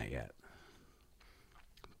doing that yet.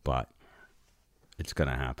 But it's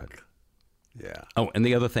gonna happen. Yeah. Oh, and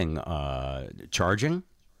the other thing, charging.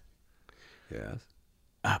 Yes.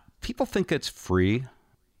 People think it's free.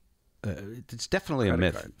 It's definitely a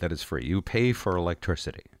myth that it's free. You pay for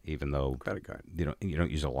electricity, even though Credit card. you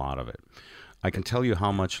don't use a lot of it. I can tell you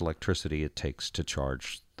how much electricity it takes to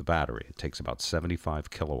charge the battery. It takes about 75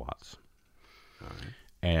 kilowatts. All right.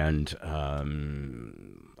 And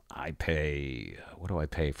I pay, what do I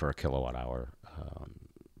pay for a kilowatt hour?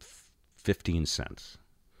 15 cents.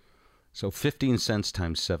 So 15 cents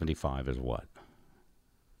times 75 is what?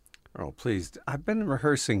 Oh, please. I've been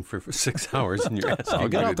rehearsing for 6 hours and you're asking I'll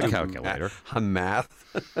get me out to the do calculator. Math.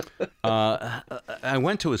 I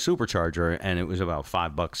went to a supercharger, and it was about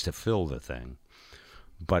 $5 to fill the thing.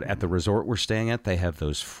 But at the resort we're staying at, they have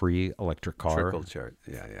those free electric car. Trickle chart.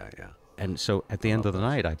 Yeah. And so at the end of the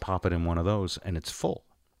night, I pop it in one of those, and it's full.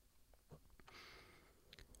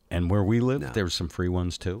 And where we live, there's some free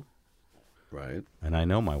ones, too. Right. And I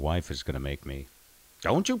know my wife is going to make me,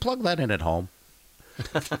 don't you plug that in at home.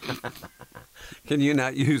 Can you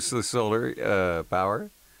not use the solar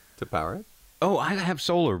power to power it? Oh, I have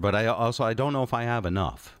solar, but I don't know if I have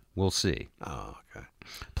enough. We'll see. Oh, okay.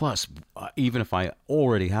 Plus, even if I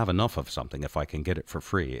already have enough of something, if I can get it for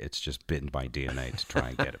free, it's just been my DNA to try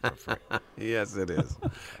and get it for free. Yes, it is.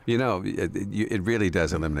 You know, it really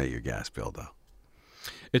does eliminate your gas bill, though.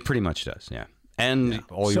 It pretty much does, yeah. And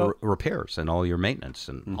all your repairs and all your maintenance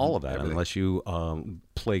and all of that, everything. unless you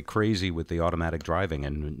play crazy with the automatic driving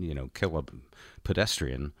and, kill a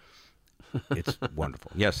pedestrian. It's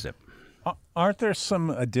wonderful. Yes, Zip. Aren't there some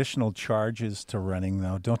additional charges to running,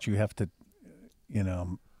 though? Don't you have to,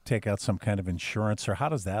 take out some kind of insurance, or how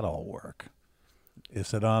does that all work?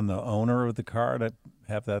 Is it on the owner of the car to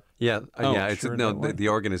have that? Yeah, It's sure that way? the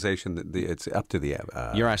organization. It's up to the.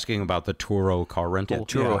 You're asking about the Turo car rental? Yeah,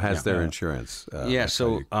 Turo has their insurance.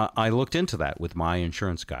 So I looked into that with my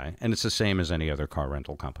insurance guy, and it's the same as any other car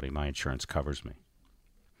rental company. My insurance covers me.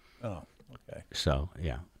 Oh, okay. So,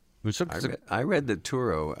 yeah. I read that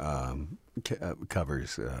Turo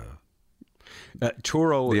covers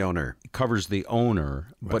Turo the owner. covers the owner,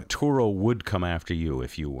 but Right. Turo would come after you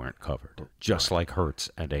if you weren't covered, just like Hertz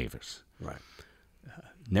and Avis. Right.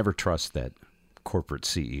 Never trust that corporate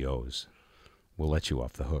CEOs will let you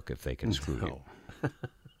off the hook if they can screw you.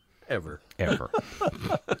 Ever.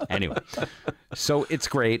 Anyway, so it's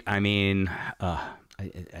great. I mean, I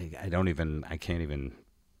can't even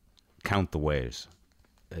count the ways.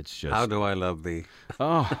 It's just. How do I love thee?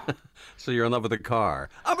 Oh, So you're in love with the car.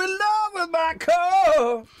 I'm in love with my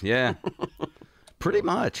car. yeah. Pretty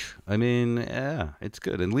much. I mean, yeah, it's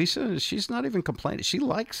good. And Lisa, she's not even complaining. She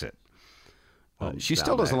likes it. She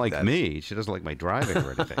still doesn't like me. She doesn't like my driving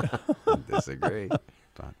or anything. Disagree.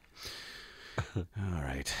 But, all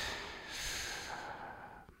right.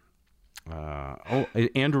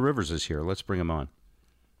 Andrew Rivers is here. Let's bring him on.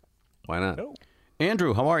 Why not?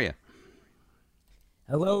 Andrew, how are you?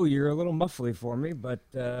 Hello, you're a little muffly for me, but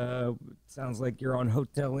sounds like you're on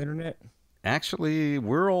hotel internet. Actually,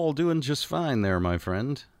 we're all doing just fine there, my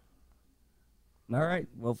friend. All right.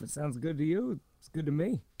 Well, if it sounds good to you, it's good to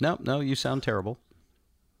me. No, you sound terrible.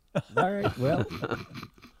 All right. Well,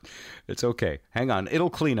 It's okay. Hang on. It'll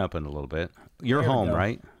clean up in a little bit. You're There we home, go.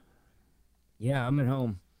 right? yeah, I'm at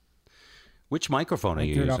home. Which microphone are I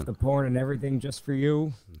you turned using? off the porn and everything just for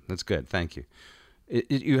you. That's good. Thank you.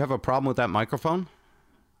 You have a problem with that microphone?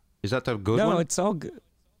 Is that the good No, one? it's all good.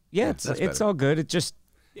 Yeah, it's better. all good. It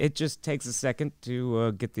just takes a second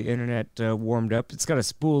to get the internet warmed up. It's got to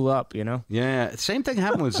spool up, Yeah, same thing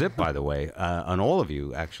happened with Zip, by the way, on all of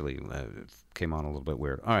you, actually. Came on a little bit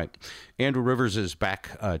weird. All right. Andrew Rivers is back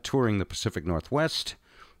touring the Pacific Northwest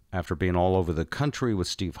after being all over the country with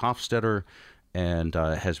Steve Hofstetter, and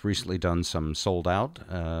has recently done some sold out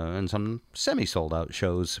and some semi-sold out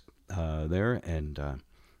shows there. And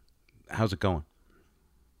how's it going?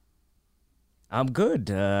 I'm good.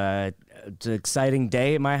 It's an exciting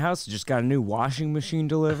day at my house. Just got a new washing machine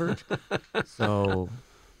delivered. So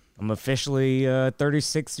I'm officially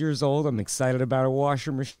 36 years old. I'm excited about a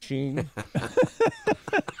washer machine.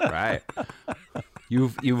 Right.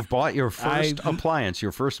 You've bought your first appliance,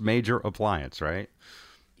 your first major appliance, right?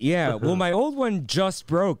 Yeah, well, my old one just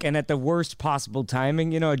broke, and at the worst possible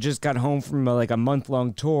timing. I just got home from a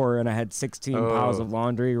month-long tour, and I had 16 piles of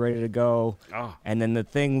laundry ready to go. Oh. And then the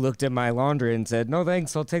thing looked at my laundry and said, "No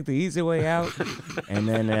thanks, I'll take the easy way out." And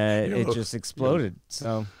then it just exploded.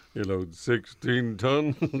 So You load 16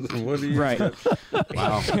 tons. What do you right.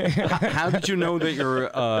 Wow. How did you know that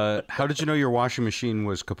your washing machine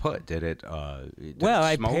was kaput? Did it? Well,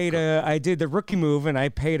 I smoke paid or- I did the rookie move, and I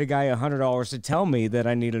paid a guy $100 to tell me that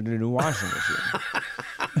I needed a new washing machine.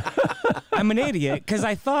 I'm an idiot because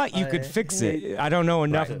I thought you could fix it. I don't know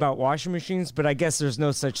enough about washing machines, but I guess there's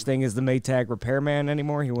no such thing as the Maytag repairman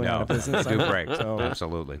anymore. He went out of business. They do break. So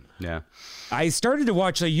Absolutely. Yeah. I started to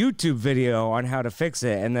watch a YouTube video on how to fix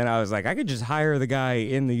it, and then I was like, I could just hire the guy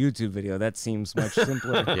in the YouTube video. That seems much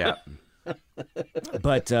simpler. Yeah.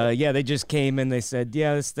 But they just came and they said,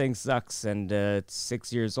 yeah, this thing sucks, and it's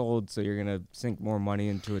 6 years old, so you're gonna sink more money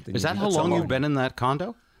into it than Is you that did how long before." you've been in that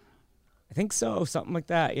condo? I think so, something like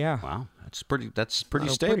that. Yeah. Wow. That's pretty So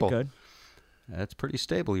stable. Pretty good. That's pretty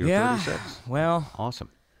stable. You're Yeah. 36. Well, Awesome.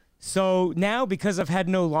 So now, because I've had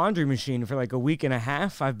no laundry machine for like a week and a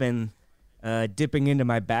half, I've been dipping into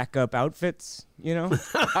my backup outfits, you know?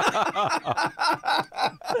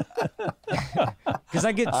 Because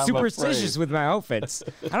I get superstitious with my outfits.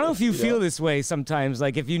 I don't know if you feel this way sometimes,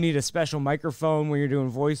 like if you need a special microphone when you're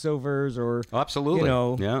doing voiceovers or, Absolutely. you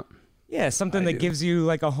know, Yeah. something that gives you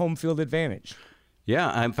like a home field advantage.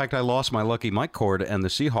 Yeah, in fact, I lost my lucky mic cord, and the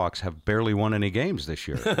Seahawks have barely won any games this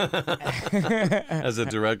year. As a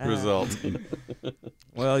direct result.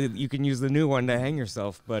 Well, you can use the new one to hang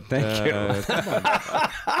yourself, but Thank you.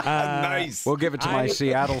 Nice. We'll give it to my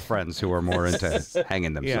Seattle friends who are more into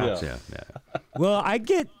hanging themselves. Yeah. Well, I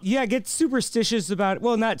get superstitious about it.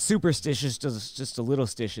 Well, not superstitious, just a little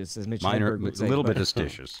stitious, as Mitch Mine are Hedberg would a say, little but bit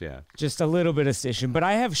stitious, yeah. just a little bit of stitious. But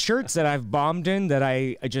I have shirts that I've bombed in that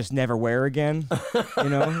I just never wear again. You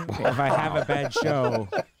know, if I have a bad show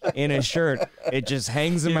in a shirt, it just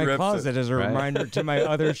hangs in my rips closet as a right? reminder to my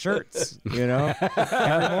other shirts. You know,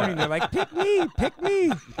 every morning they're like, "Pick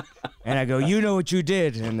me," and I go, "You know what you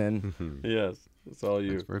did," and then. Yes, it's all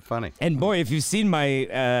you. It's very funny. And boy, if you've seen my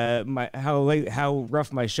how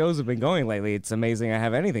rough my shows have been going lately, it's amazing I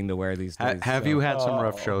have anything to wear these days. Have so. you had some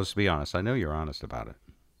rough shows, to be honest? I know you're honest about it.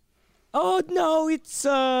 Oh no, it's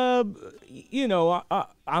you know,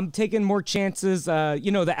 I'm taking more chances.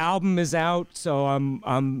 You know, the album is out, so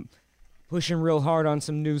I'm pushing real hard on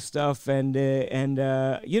some new stuff, and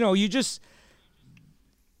you know,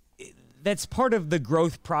 that's part of the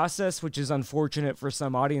growth process, which is unfortunate for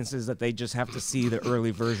some audiences that they just have to see the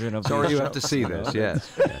early version of. Sorry the you show. have to see this,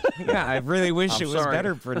 yes. Yeah, I really wish it was sorry.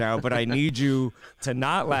 better for now, but I need you to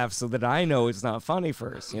not laugh so that I know it's not funny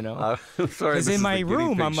first, you know? I'm sorry. Because in my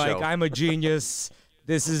room, I'm like, I'm a genius.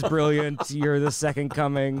 This is brilliant. You're the second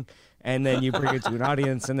coming. And then you bring it to an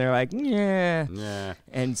audience, and they're like, yeah. Yeah.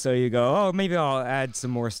 And so you go, oh, maybe I'll add some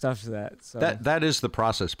more stuff to that. So That is the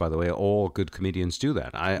process, by the way. All good comedians do that.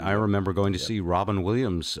 I remember going to see Robin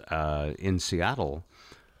Williams in Seattle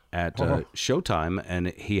at Showtime, and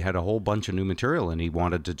he had a whole bunch of new material, and he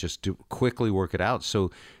wanted to just quickly work it out. So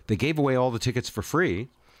they gave away all the tickets for free,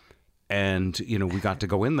 and you know, we got to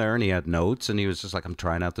go in there, and he had notes, and he was just like, I'm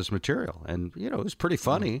trying out this material, and you know, it was pretty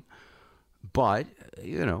funny, but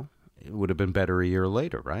you know, it would have been better a year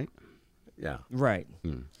later, right? Yeah. right.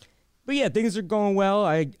 But yeah, things are going well.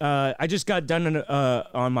 I just got done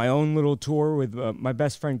on my own little tour with my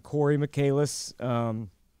best friend Corey Michaelis.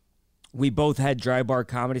 We both had dry bar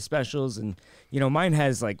comedy specials, and you know, mine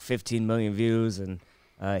has like 15 million views, and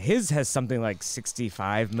his has something like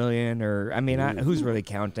 65 million. Or I mean, who's really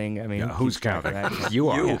counting? I mean, Yeah, who who's keeps track of counting? that? You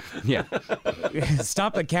are. Yeah.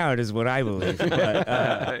 Stop the count is what I believe.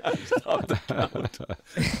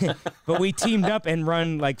 But we teamed up and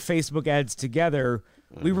run like Facebook ads together.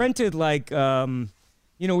 We rented like,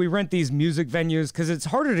 you know, we rent these music venues because it's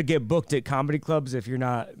harder to get booked at comedy clubs if you're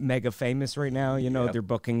not mega famous right now. You know, they're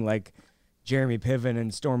booking like Jeremy Piven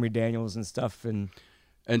and Stormy Daniels and stuff. And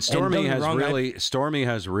Stormy don't get has me wrong, Stormy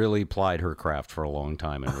has really plied her craft for a long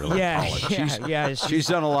time and really polished. yeah. She's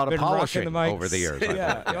done a lot of been rocking polishing the mics. over the years. I think.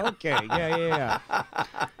 Yeah. Okay. Yeah.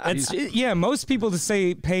 That's yeah. Most people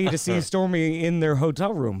pay to see Stormy in their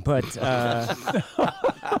hotel room, but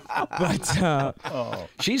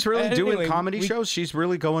She's really doing Anyway, comedy shows. She's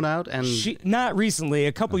really going out and she not recently.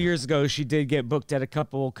 A couple years ago, she did get booked at a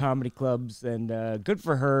couple comedy clubs, and good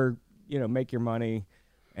for her. You know, make your money,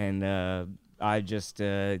 and I just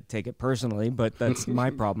take it personally, but that's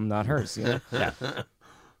my problem, not hers. You know? yeah.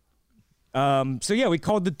 So yeah, we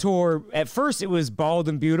called the tour. At first, it was Bald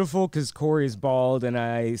and Beautiful because Corey is bald, and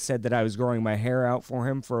I said that I was growing my hair out for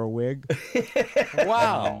him for a wig.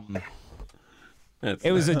 Wow.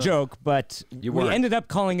 It was a joke, but we weren't. ended up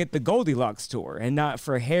calling it the Goldilocks Tour, and not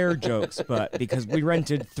for hair jokes, but because we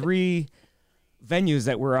rented 3 venues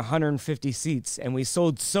that were 150 seats, and we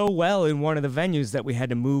sold so well in one of the venues that we had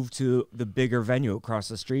to move to the bigger venue across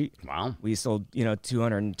the street. Wow. We sold,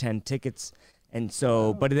 210 tickets. And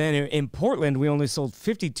so, but then in Portland, we only sold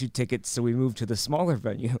 52 tickets, so we moved to the smaller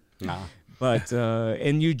venue. Nah. But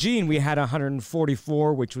in Eugene, we had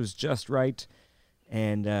 144, which was just right.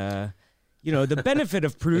 And, the benefit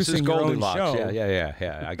of This is producing your own Goldilocks. show.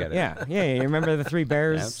 Yeah. I get it. Yeah. You remember the 3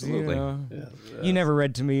 bears? Absolutely. You never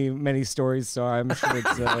read to me many stories, so I'm sure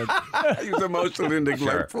it's. He's emotionally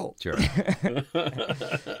neglectful. Sure.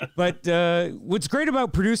 But what's great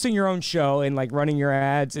about producing your own show and like running your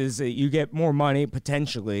ads is that you get more money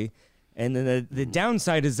potentially, and then the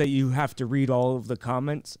downside is that you have to read all of the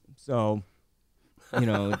comments. So,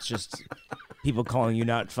 it's just people calling you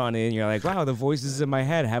not funny, and you're like, wow, the voices in my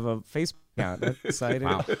head have a Facebook Yeah, that site.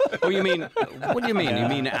 Wow. Oh, you mean? What do you mean? You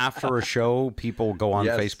mean after a show, people go on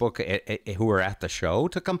Yes. Facebook who are at the show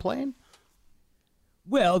to complain?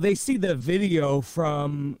 Well, they see the video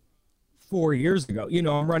from 4 years ago. You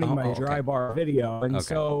know, I'm running my okay. dry bar video, and Okay.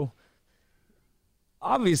 so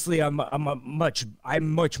obviously I'm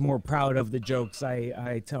much more proud of the jokes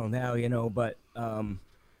I tell now. You know, but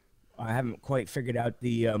I haven't quite figured out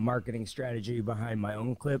the marketing strategy behind my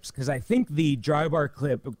own clips, because I think the dry bar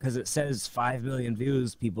clip, because it says 5 million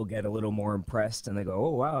views, people get a little more impressed and they go, "Oh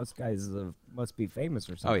wow, this guy's must be famous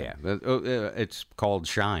or Oh something." yeah, it's called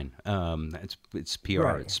shine. It's PR,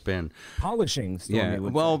 Right. it's spin. Polishing. Stormy Yeah.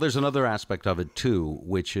 would Well, say. there's another aspect of it too,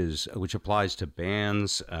 which applies to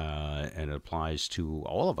bands and it applies to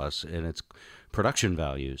all of us, and it's production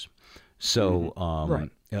values. So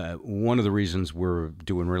one of the reasons we're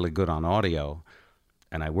doing really good on audio,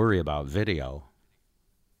 and I worry about video,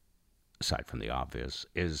 aside from the obvious,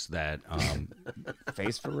 is that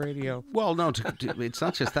Face for radio. well, no, it's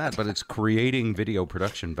not just that, but it's creating video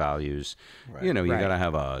production values. You know, you Right. got to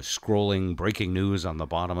have a scrolling breaking news on the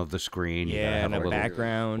bottom of the screen. You gotta Yeah, have and a little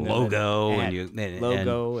background, logo, and and a you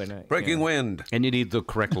logo, and a, Breaking yeah. wind. and you need the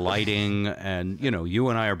correct lighting. And you know, you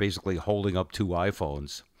and I are basically holding up two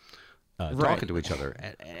iPhones. Talking to each other,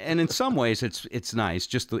 and in some ways it's nice,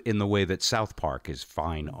 just in the way that South Park is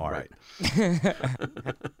fine art.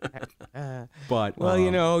 But Well,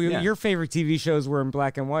 you know, yeah. your favorite TV shows were in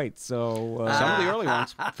black and white, so Some of the early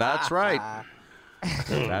ones. That's right.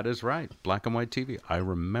 That is right. Black and white TV. I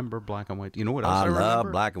remember black and white. You know what else I, I remember?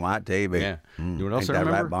 love black and white TV. Yeah. You know what else Ain't I that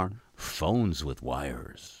remember? right, Barn? Phones with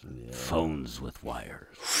wires. Phones with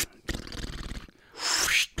wires.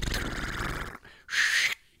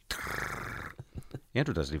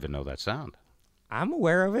 Andrew doesn't even know that sound. I'm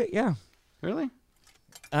aware of it. Yeah. Really?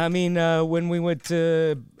 I mean, when we went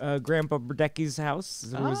to Grandpa Burdecki's house,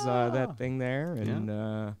 there was that thing there,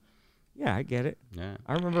 and yeah, I get it. Yeah.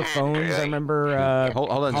 I remember phones. I remember Hold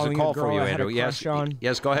on, there's a calling call girl for you, I had a Andrew. Yes, crush on.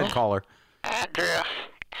 yes. Go ahead, caller. Andrew,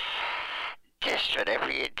 just whatever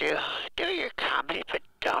you do, do your comedy, but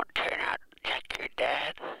don't turn out like your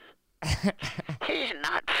dad. He's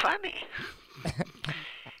not funny.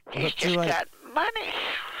 He's What's he just like? got money.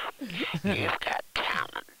 You've got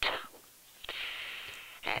talent.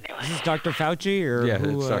 Anyway, Is this Dr. Fauci or Yeah,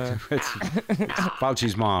 who? it's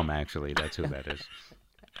Fauci's mom, actually. That's who that is.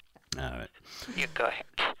 All right. you go ahead.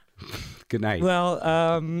 Good night. Well,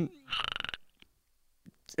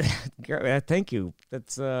 thank you.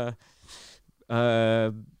 That's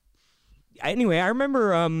anyway, I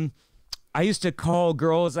remember I used to call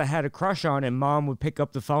girls I had a crush on, and mom would pick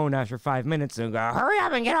up the phone after 5 minutes and go, "Hurry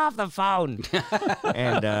up and get off the phone."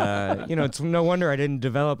 And you know, it's no wonder I didn't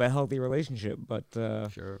develop a healthy relationship. But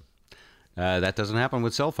Sure. That doesn't happen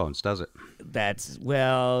with cell phones, does it? that's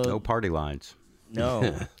well, No party lines.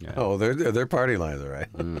 no. Oh, they're party lines, all right.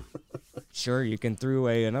 Sure, you can throw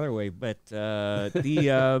away another way, but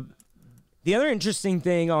the other interesting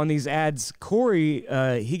thing on these ads, Corey,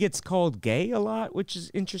 he gets called gay a lot, which is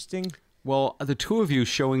interesting. Well, the two of you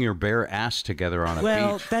showing your bare ass together on a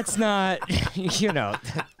Well, beach. that's not, you know,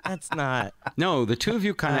 that's not. No, the two of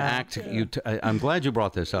you kind of act. I'm glad you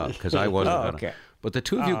brought this up because I wasn't. Oh, gonna. okay. But the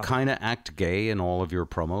two of you kind of act gay in all of your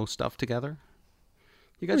promo stuff together.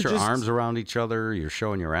 You got We're your just- arms around each other. You're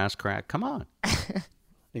showing your ass crack. Come on.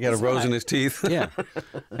 You got a rose in his teeth. Yeah.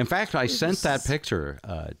 In fact, I sent that picture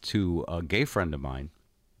to a gay friend of mine.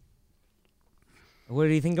 What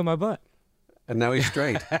do you think of my butt? And now he's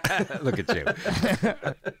straight. Look at you.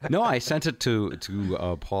 No, I sent it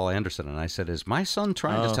to Paul Anderson, and I said, "Is my son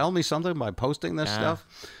trying to tell me something by posting this stuff?"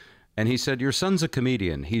 And he said, "Your son's a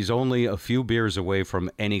comedian. He's only a few beers away from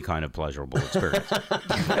any kind of pleasurable experience."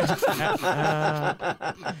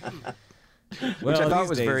 Well, I thought these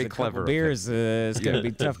was days, very a couple clever of beers is going to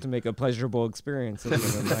be tough to make a pleasurable experience at the end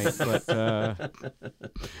of the night.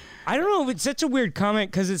 But I don't know. It's such a weird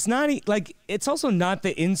comment because it's not like it's also not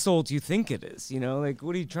the insult you think it is. You know, like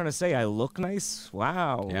what are you trying to say? I look nice?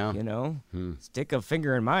 Wow. Yeah. You know, stick a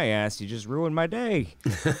finger in my ass. You just ruined my day.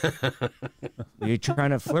 You're trying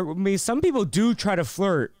to flirt with me. Some people do try to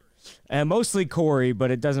flirt. Mostly Corey,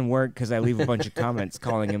 but it doesn't work because I leave a bunch of comments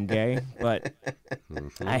calling him gay. But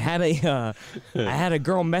I had a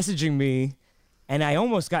girl messaging me, and I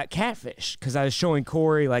almost got catfished because I was showing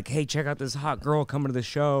Corey like, "Hey, check out this hot girl coming to the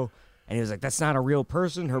show," and he was like, "That's not a real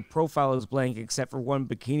person. Her profile is blank except for one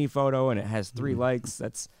bikini photo, and it has 3 likes.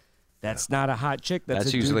 That's not a hot chick.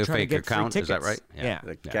 That's a usually dude a trying to fake get free account. Is that tickets." right? Yeah.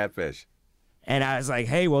 The catfish. And I was like,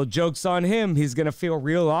 hey, well, joke's on him. He's going to feel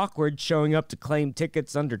real awkward showing up to claim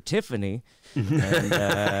tickets under Tiffany. And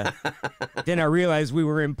then I realized we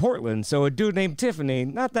were in Portland. So a dude named Tiffany,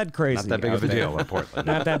 not that crazy. Not that big of a out there. deal in Portland.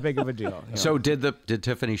 Not that big of a deal. you know. So did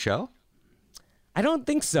Tiffany show? I don't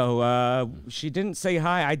think so. She didn't say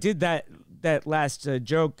hi. I did that last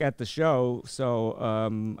joke at the show.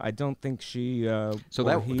 So I don't think she. So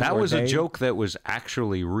or he that or was a they- joke that was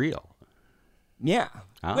actually real. Yeah.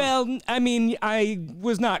 Oh. Well, I mean, I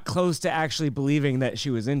was not close to actually believing that she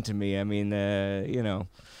was into me. I mean,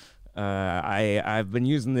 I've been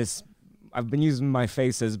using my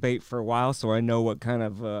face as bait for a while, so I know what kind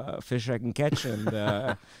of fish I can catch, and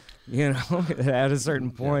at a certain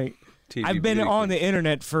point, TV I've been beauty on the queen.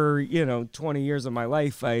 internet for 20 years of my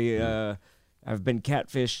life. I've been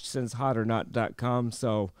catfished since hotornot.com,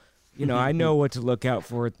 so I know what to look out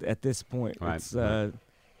for at this point. Right, It's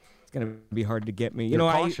gonna be hard to get me. You're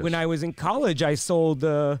I cautious. when I was in college, I sold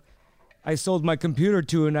my computer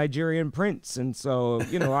to a Nigerian prince, and so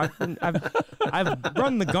I've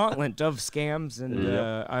run the gauntlet of scams, and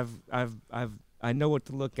I know what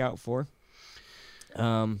to look out for.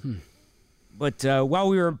 But while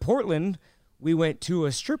we were in Portland, we went to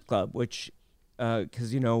a strip club, which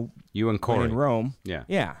because You and when Corey. in Rome, Yeah.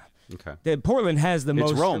 yeah. Okay. Portland has the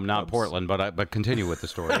most. It's Rome, strip not clubs. Portland, but continue with the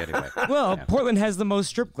story anyway. Well, Yeah. Portland has the most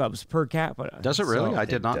strip clubs per capita. Does it really? So- I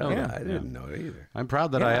did not know Yeah, that. I didn't know it either. I'm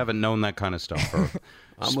proud that I haven't known that kind of stuff.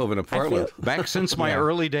 I'm moving to Portland. Back since my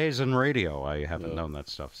early days in radio, I haven't known that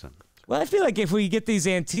stuff since. Well, I feel like if we get these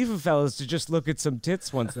Antifa fellas to just look at some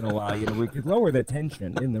tits once in a while, we could lower the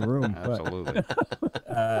tension in the room. But Absolutely.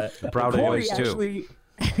 Proud Corey boys too. actually,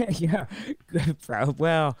 yeah, proud.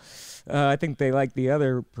 Well, I think they like the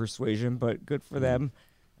other persuasion, but good for them.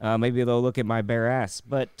 Maybe they'll look at my bare ass.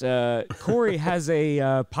 But Corey has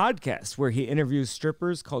a podcast where he interviews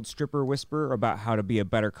strippers called Stripper Whisperer about how to be a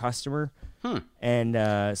better customer.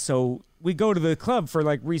 And so we go to the club for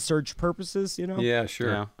like research purposes, Yeah,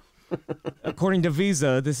 sure. Yeah. According to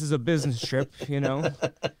Visa, this is a business trip,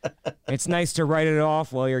 It's nice to write it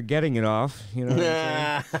off while you're getting it off, what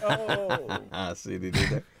I'm saying? See, they did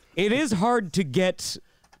that. It is hard to get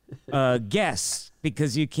guests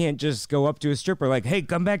because you can't just go up to a stripper like, "Hey,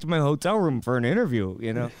 come back to my hotel room for an interview,"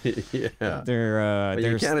 Yeah. They're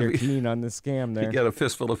you can't they're be- keen on the scam You there. get a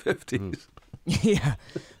fistful of 50s. Yeah.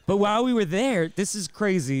 But while we were there, this is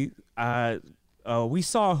crazy. We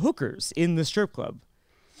saw hookers in the strip club.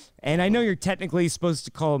 And I know you're technically supposed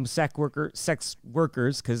to call them sex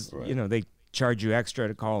workers because, they charge you extra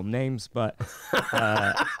to call them names. But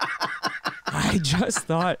I just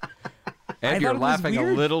thought... I Ed, you're thought it was laughing a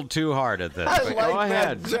weird. little too hard at this. but go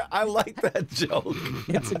ahead. I like that joke.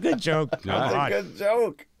 It's a good joke. That's a good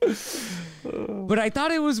joke. But I thought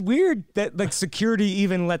it was weird that like security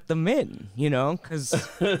even let them in, because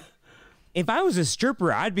if I was a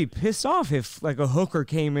stripper, I'd be pissed off if like a hooker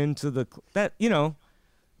came into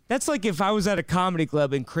that's like if I was at a comedy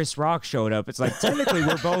club and Chris Rock showed up. It's like technically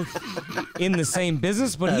we're both in the same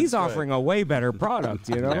business, but he's offering a way better product,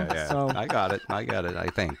 Yeah. So I got it. I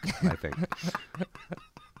think.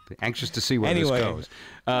 Anxious to see where Anyway. this goes.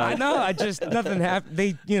 I know, I just nothing happened.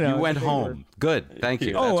 They, You went they were- home. Good. Thank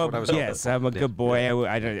you. Oh, That's what I was hoping yes, for. I'm a good boy.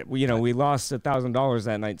 I don't- we lost $1,000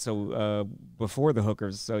 that night, so before the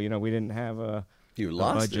hookers, so we didn't have a You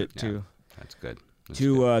lost budget it. to That's good. That's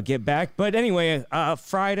to get back. But anyway,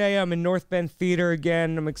 Friday I'm in North Bend Theater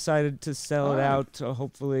again. I'm excited to sell it out.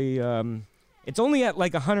 Hopefully, it's only at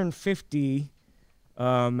like 150,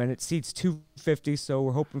 and it seats 250. So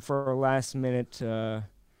we're hoping for a last minute.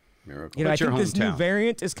 Miracle. I What's your think this new hometown?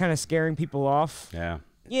 variant is kind of scaring people off. Yeah.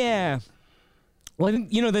 Yeah. Well,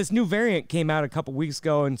 this new variant came out a couple weeks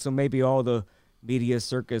ago, and so maybe all the media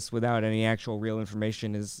circus without any actual real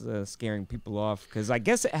information is scaring people off because I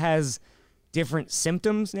guess it has different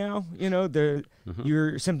symptoms now.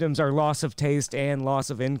 Your symptoms are loss of taste and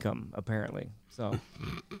loss of income, apparently. So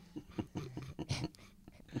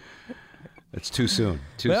It's too soon.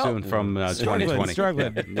 Too Well, soon from 2020.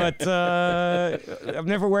 struggling. But I'm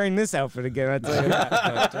never wearing this outfit again. I tell you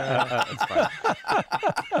that.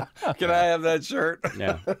 But, Can I have that shirt?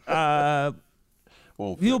 Yeah.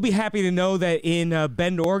 Well, you'll be happy to know that in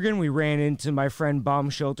Bend, Oregon, we ran into my friend Bomb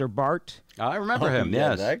Shelter Bart. I remember him. yeah,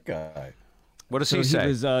 Yes. that guy. What does So he say? He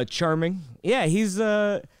was charming. Yeah, he's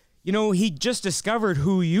he just discovered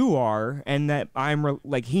who you are, and that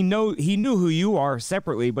he knew who you are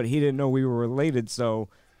separately, but he didn't know we were related. So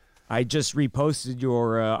I just reposted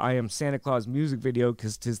your "I Am Santa Claus" music video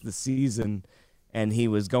because 'tis the season, and he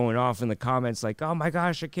was going off in the comments like, "Oh my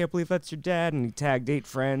gosh, I can't believe that's your dad!" And he tagged 8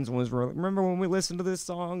 friends and was remember when we listened to this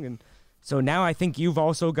song and So now I think you've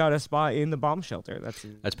also got a spot in the bomb shelter. That's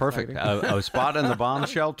perfect. exciting. A spot in the bomb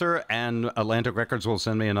shelter, and Atlantic Records will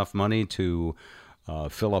send me enough money to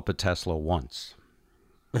fill up a Tesla once.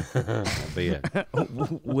 That'll be it.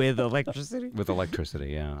 With electricity? With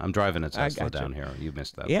electricity, yeah. I'm driving a Tesla gotcha. down here. You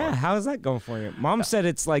missed that Yeah, part. how's that going for you? Mom said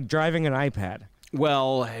it's like driving an iPad.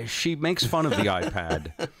 Well, she makes fun of the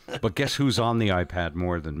iPad, but guess who's on the iPad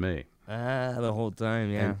more than me? The whole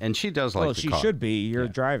time, yeah. And she does like well, the she car. should be. You're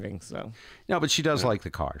driving, so. No, but she does like the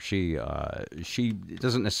car. She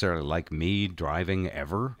doesn't necessarily like me driving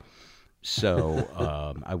ever. So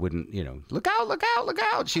I wouldn't, look out, look out, look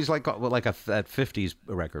out. She's like that 50s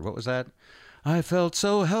record. What was that? I felt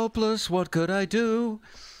so helpless. What could I do?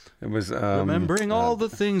 It was Remembering all the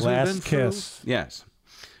things we've been Last through. Kiss. Yes.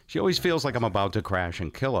 She always feels like I'm about to crash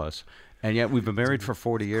and kill us. And yet we've been married for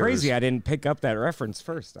 40 years. Crazy, I didn't pick up that reference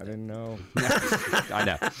first. I didn't know. I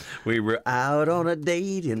know. We were out on a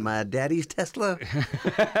date in my daddy's Tesla.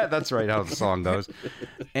 That's right how the song goes.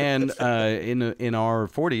 And in our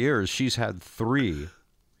 40 years, she's had 3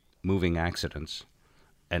 moving accidents,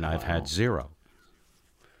 and I've had 0.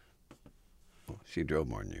 She drove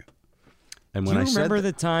more than you. And Do when you I said remember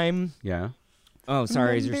that- the time? Yeah. Oh,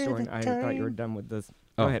 sorry, is your story? I thought you were done with this.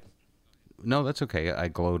 Go Oh. ahead. No, that's okay. I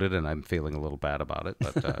gloated, and I'm feeling a little bad about it,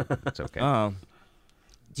 but it's okay. Oh.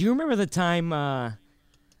 Do you remember the time I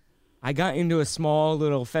got into a small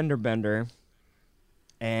little fender bender,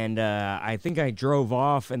 and I think I drove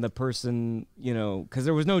off, and the person, because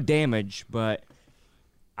there was no damage, but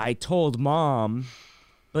I told Mom,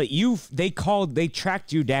 but they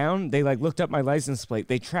tracked you down. They looked up my license plate.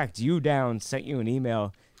 They tracked you down, sent you an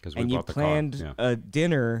email, 'Cause we and you bought the car, planned yeah. a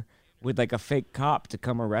dinner with a fake cop to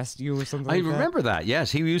come arrest you or something I like that. remember that.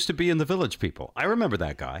 Yes, he used to be in the Village People. I remember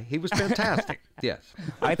that guy. He was fantastic. Yes.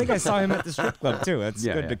 I think I saw him at the strip club too. That's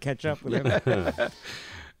Yeah, good yeah. to catch up with him.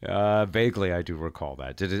 Vaguely, I do recall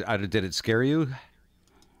that. Did it scare you?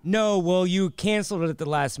 No, well, you canceled it at the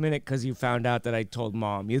last minute because you found out that I told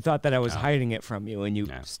Mom. You thought that I was hiding it from you, and you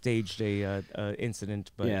staged a incident.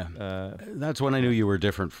 But Yeah. That's when I knew you were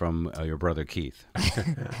different from your brother Keith.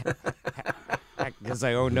 because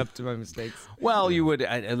I owned up to my mistakes. Well, you would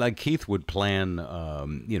like Keith would plan,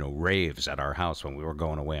 raves at our house when we were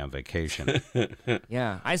going away on vacation.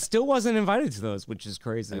 Yeah, I still wasn't invited to those, which is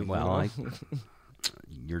crazy. Well,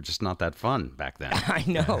 you're just not that fun back then. I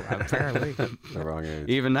know, apparently. The wrong age.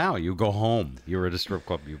 Even now, you go home. You're at a strip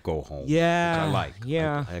club. You go home. Yeah, which I like.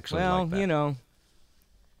 Yeah, I actually well, like that.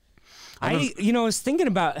 I was thinking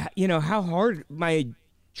about how hard my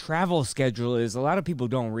travel schedule is. A lot of people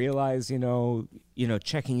don't realize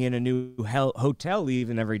checking in a new hotel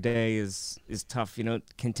even every day is tough. It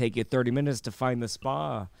can take you 30 minutes to find the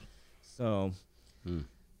spa, so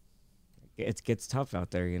it gets tough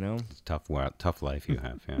out there. It's tough life you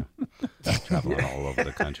have. Yeah, traveling all over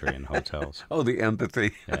the country in hotels. Oh, the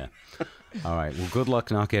empathy. Yeah. All right. Well, good luck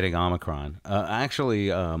not getting Omicron.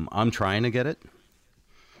 Actually, I'm trying to get it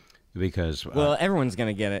because well, everyone's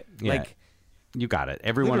gonna get it. yeah, you got it.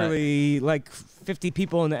 Everyone. Literally, 50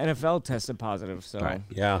 people in the NFL tested positive. So Right.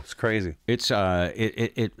 Yeah, it's crazy. It's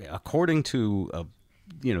it according to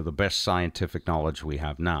the best scientific knowledge we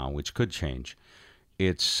have now, which could change.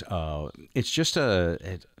 It's just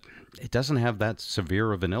it doesn't have that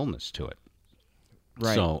severe of an illness to it.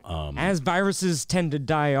 Right. So as viruses tend to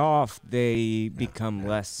die off, they become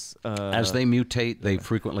less. as they mutate, they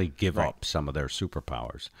frequently give up some of their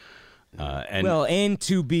superpowers. And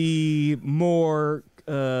to be more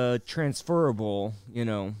transferable,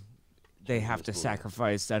 they have to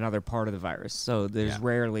sacrifice another part of the virus. So there's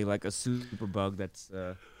rarely a superbug that's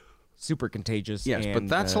super contagious. yes, but and,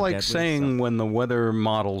 that's like deadly, saying so. when the weather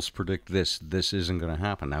models predict this isn't going to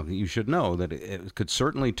happen. Now, you should know that it could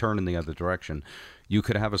certainly turn in the other direction. You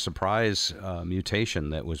could have a surprise mutation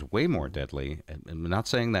that was way more deadly. I'm not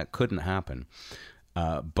saying that couldn't happen.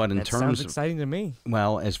 But in That terms sounds of, exciting to me.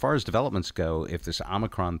 well, as far as developments go, if this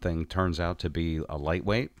Omicron thing turns out to be a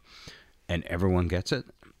lightweight and everyone gets it,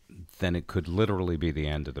 then it could literally be the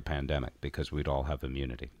end of the pandemic because we'd all have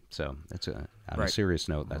immunity. So it's on a serious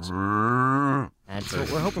note. That's what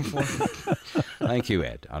we're hoping for. thank you,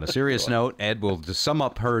 Ed. On a serious note, Ed will just sum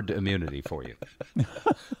up herd immunity for you.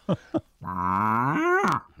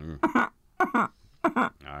 All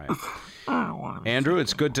right, Andrew,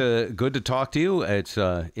 it's good to talk to you.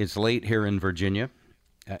 It's late here in Virginia.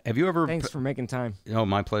 Have you ever? Thanks for making time. Oh,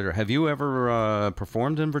 my pleasure. Have you ever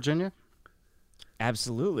performed in Virginia?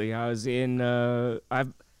 Absolutely. I was in.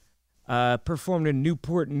 I've performed in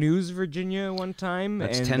Newport News, Virginia, one time.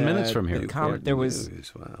 That's and, 10 minutes from here. There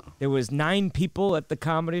was 9 people at the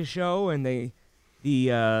comedy show, and the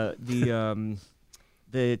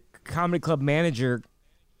comedy club manager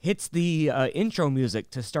hits the intro music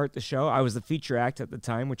to start the show. I was the feature act at the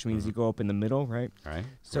time, which means you go up in the middle, right? Right.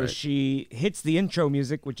 So she hits the intro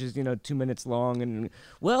music, which is 2 minutes long, and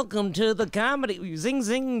welcome to the comedy, zing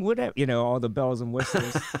zing, whatever, all the bells and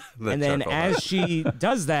whistles. And then as she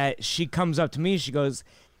does that, she comes up to me. She goes,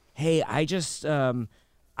 "Hey, I just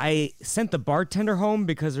I sent the bartender home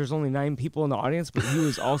because there's only 9 people in the audience, but he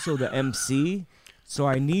was also the MC. So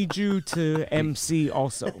I need you to MC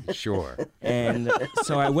also." Sure. And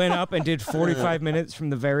so I went up and did 45 minutes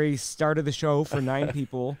from the very start of the show for 9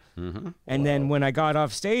 people. And then when I got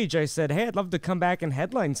off stage, I said, "Hey, I'd love to come back and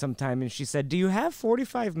headline sometime." And she said, "Do you have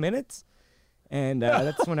 45 minutes?" And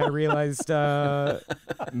that's when I realized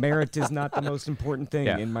merit is not the most important thing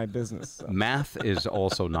in my business. So. Math is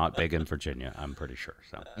also not big in Virginia, I'm pretty sure.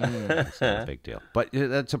 So it's not a big deal. But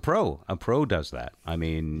that's a pro. A pro does that. I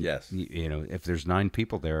mean, yes. If there's 9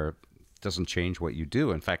 people there, it doesn't change what you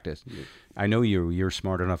do. In fact, I know you're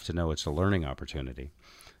smart enough to know it's a learning opportunity,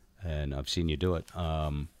 and I've seen you do it.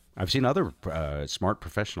 I've seen other smart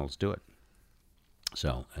professionals do it.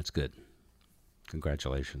 So that's good.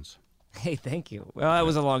 Congratulations. Hey, thank you. Well, that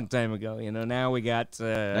was a long time ago. Now we got...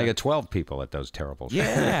 I got 12 people at those terrible shows.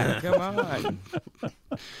 Yeah, come on.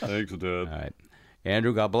 Thanks, Dad. All right.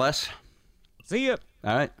 Andrew, God bless. See ya.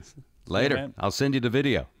 All right. Later. man. I'll send you the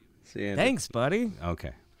video. See you. Thanks, buddy.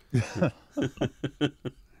 Okay. All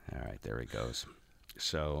right. There he goes.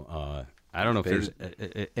 So, I don't know if there's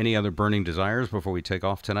any other burning desires before we take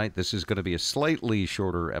off tonight. This is going to be a slightly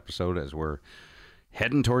shorter episode as we're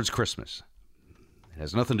heading towards Christmas. It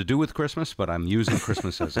has nothing to do with Christmas, but I'm using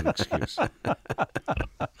Christmas as an excuse.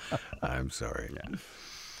 I'm sorry. Yeah.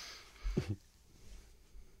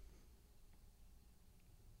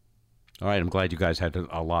 All right, I'm glad you guys had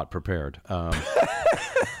a lot prepared. I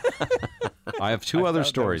have 2 other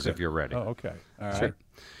stories if you're ready. Oh, okay. All right. Sure.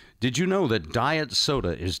 Did you know that diet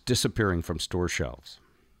soda is disappearing from store shelves?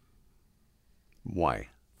 Why?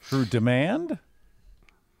 Through demand?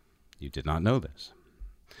 You did not know this.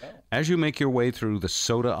 As you make your way through the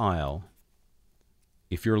soda aisle,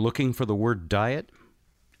 if you're looking for the word diet,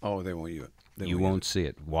 Oh, they won't use it. you won't see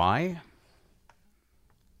it. Why?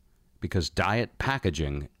 Because diet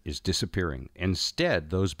packaging is disappearing. Instead,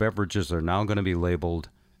 those beverages are now going to be labeled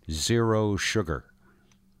 0 sugar.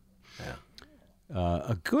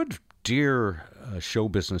 A good, dear show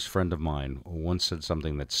business friend of mine once said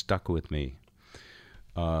something that stuck with me.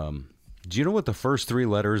 Do you know what the first 3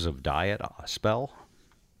 letters of diet spell?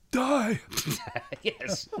 Die.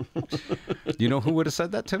 Yes. Do you know who would have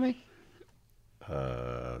said that to me?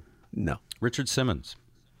 No. Richard Simmons.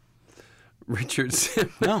 Richard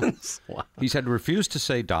Simmons. No. Wow. He said refuse to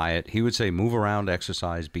say diet. He would say move around,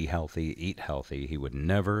 exercise, be healthy, eat healthy. He would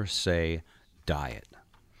never say diet.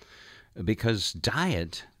 Because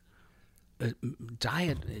diet,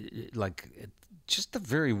 like just the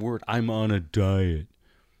very word, I'm on a diet,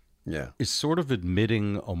 Yeah. is sort of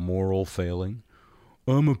admitting a moral failing.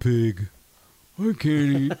 I'm a pig. I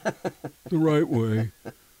can't eat the right way,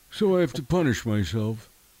 so I have to punish myself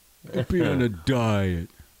and be on a diet.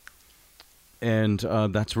 And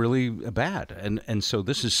that's really bad. And so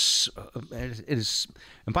this is, it is,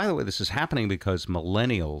 and by the way, this is happening because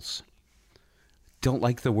millennials don't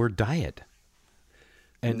like the word diet.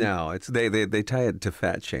 And No, it's they tie it to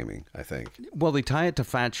fat shaming, I think. well, they tie it to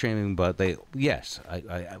fat shaming, but yes,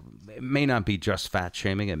 it may not be just fat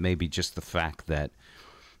shaming. It may be just the fact that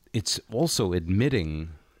it's also admitting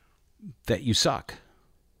that you suck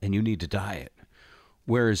and you need to diet.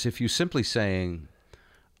 Whereas if you simply saying,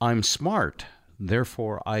 I'm smart,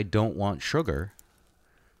 therefore I don't want sugar,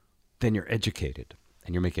 then you're educated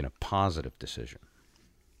and you're making a positive decision.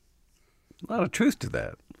 A lot of truth to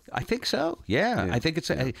that. I think so. Yeah. I think it's,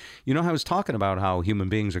 you know, I was talking about how human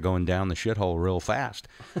beings are going down the shithole real fast.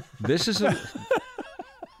 This is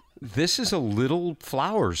this is a little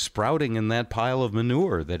flower sprouting in that pile of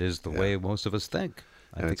manure that is the way most of us think.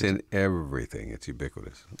 And it's in everything. It's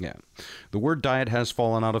ubiquitous. Yeah. The word diet has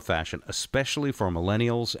fallen out of fashion, especially for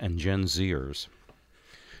millennials and Gen Zers.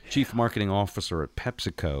 Chief Marketing Officer at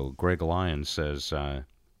PepsiCo, Greg Lyons, says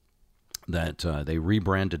that they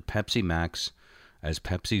rebranded Pepsi Max as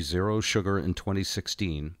Pepsi Zero Sugar in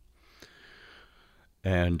 2016.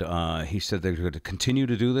 And he said they're going to continue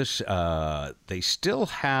to do this. They still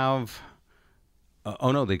have...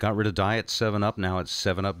 they got rid of Diet 7-Up. Now it's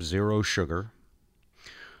 7-Up Zero Sugar.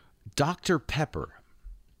 Dr. Pepper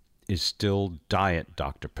is still Diet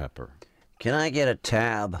Dr. Pepper. Can I get a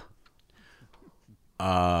tab?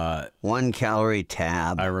 1 calorie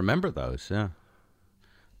tab. I remember those, yeah.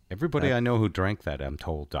 Everybody I know who drank that, I'm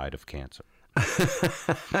told, died of cancer.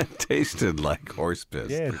 It tasted like horse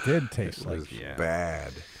piss. Yeah, it did taste It like. was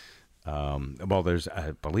bad. Well,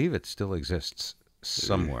 I believe it still exists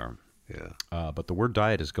somewhere. Yeah. But the word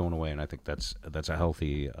diet is going away, and I think that's a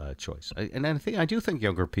healthy choice. I do think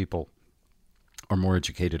younger people are more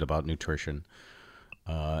educated about nutrition,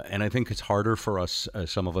 and I think it's harder for us,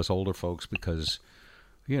 some of us older folks, because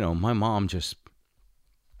my mom just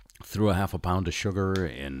threw a half a pound of sugar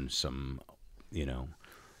in some,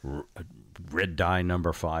 Red Dye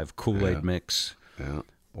No. 5 Kool-Aid mix. Yeah.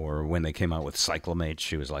 Or when they came out with Cyclamates,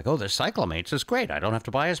 she was like, "Oh, this Cyclamates is great. I don't have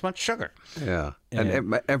to buy as much sugar." Yeah,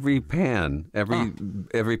 and every pan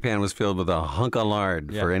was filled with a hunk of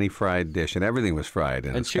lard for any fried dish, and everything was fried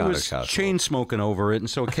in a And she Scottish was household. chain smoking over it, and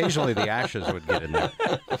so occasionally the ashes would get in there.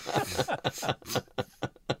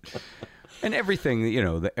 And everything,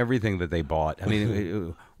 everything that they bought. I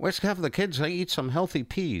mean, let's have the kids eat some healthy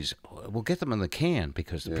peas. We'll get them in the can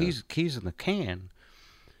because the peas in the can.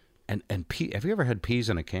 And have you ever had peas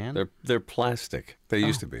in a can? They're plastic. They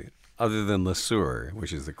used to be, other than Le Sueur,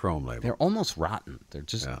 which is the chrome label. They're almost rotten. They're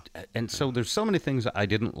just, and so there's so many things I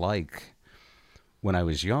didn't like when I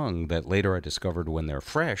was young that later I discovered when they're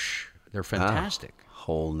fresh, they're fantastic.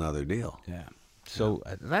 Whole nother deal. Yeah. So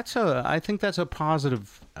I think that's a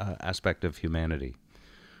positive aspect of humanity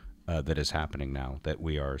that is happening now, that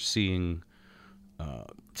we are seeing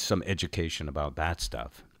some education about that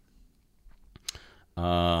stuff.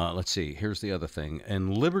 Let's see. Here's the other thing.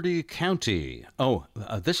 In Liberty County.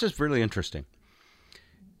 This is really interesting.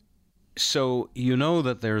 So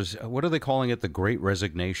that there's, what are they calling it? The Great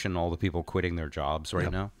Resignation, all the people quitting their jobs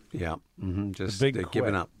right now? Yeah. Mm-hmm. Just Big they're quit.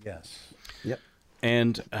 giving up. Yes. Yep.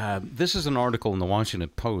 And this is an article in the Washington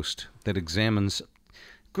Post that examines,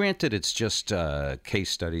 granted it's just case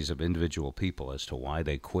studies of individual people as to why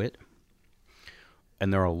they quit.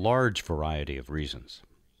 And there are a large variety of reasons.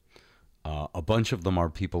 A bunch of them are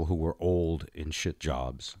people who were old in shit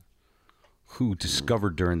jobs who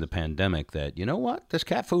discovered during the pandemic that, you know what, this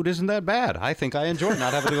cat food isn't that bad. I think I enjoy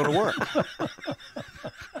not having to go to work.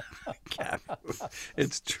 Cat food.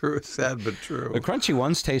 It's true, sad but true. The crunchy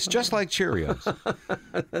ones taste just like Cheerios.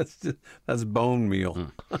 That's bone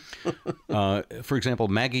meal. For example,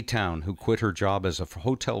 Maggie Town, who quit her job as a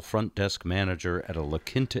hotel front desk manager at a La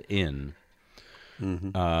Quinta Inn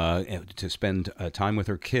to spend time with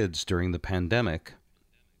her kids during the pandemic.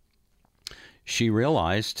 She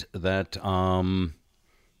realized that,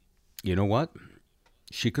 you know what?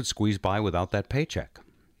 She could squeeze by without that paycheck.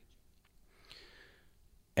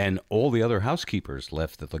 And all the other housekeepers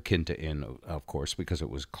left the La Quinta Inn, of course, because it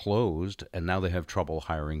was closed, and now they have trouble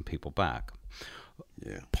hiring people back.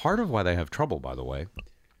 Yeah. Part of why they have trouble, by the way,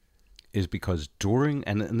 is because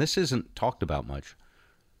and this isn't talked about much,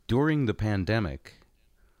 during the pandemic,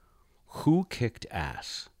 who kicked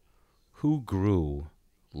ass? Who grew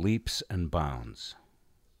leaps and bounds?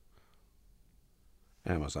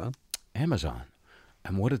 Amazon.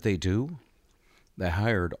 And what did they do? They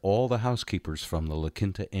hired all the housekeepers from the La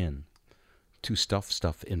Quinta Inn to stuff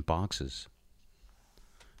stuff in boxes.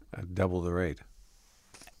 Double the rate.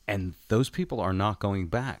 And those people are not going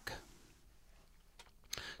back.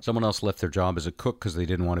 Someone else left their job as a cook because they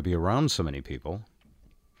didn't want to be around so many people.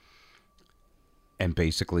 And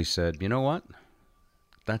basically said, you know what?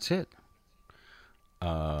 That's it.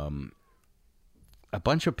 A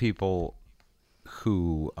bunch of people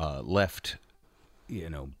who left,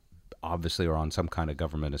 obviously are on some kind of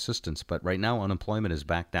government assistance, but right now unemployment is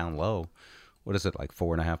back down low. What is it, like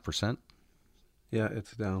 4.5%? Yeah,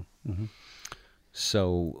 it's down. Mm-hmm.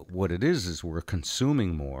 So what it is we're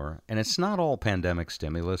consuming more, and it's not all pandemic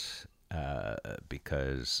stimulus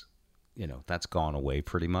because, that's gone away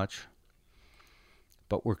pretty much.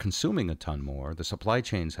 But we're consuming a ton more. The supply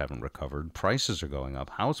chains haven't recovered. Prices are going up.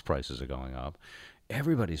 House prices are going up.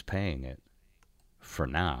 Everybody's paying it for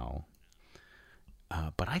now.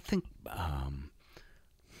 But I think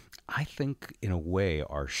in a way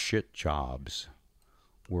our shit jobs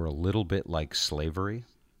were a little bit like slavery,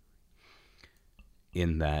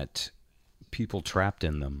 in that people trapped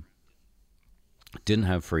in them didn't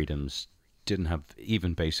have freedoms, didn't have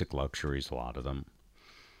even basic luxuries, a lot of them.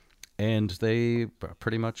 And they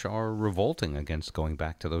pretty much are revolting against going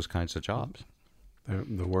back to those kinds of jobs.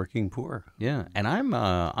 The working poor. Yeah, and I'm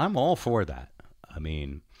all for that. I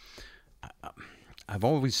mean, I've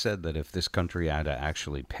always said that if this country had to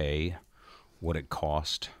actually pay what it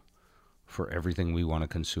cost for everything we want to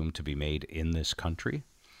consume to be made in this country,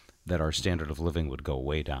 that our standard of living would go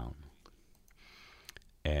way down.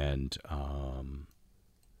 And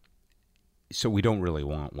so we don't really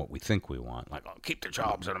want what we think we want. Like, keep the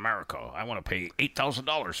jobs in America. I want to pay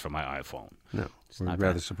 $8,000 for my iPhone. No, we'd not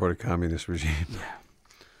rather that. support a communist regime.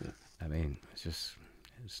 I mean, it's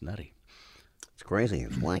nutty. It's crazy.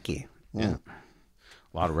 It's wacky. Yeah.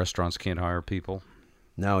 A lot of restaurants can't hire people.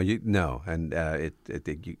 No, and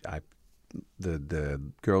the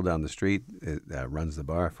girl down the street runs the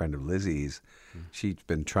bar, a friend of Lizzie's. She's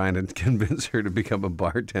been trying to convince her to become a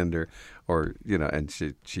bartender,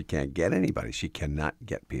 and she can't get anybody. She cannot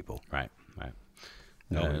get people. Right.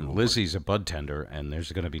 No, and no Lizzie's a bud tender, and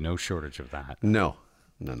there's going to be no shortage of that. No.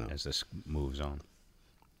 As this moves on.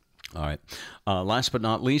 All right. Last but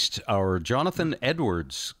not least, our Jonathan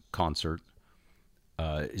Edwards concert.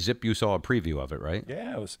 Zip, you saw a preview of it, right?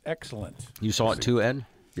 Yeah, it was excellent. You saw it too, Ed?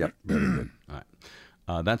 Yep, very good. All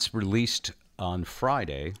right. That's released on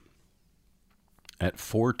Friday at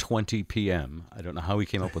 4:20 p.m. I don't know how he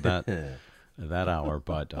came up with that hour,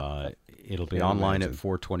 but it'll be online at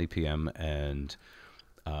 4:20 p.m. And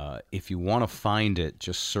if you want to find it,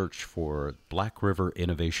 just search for Black River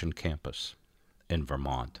Innovation Campus in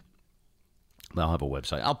Vermont. They'll have a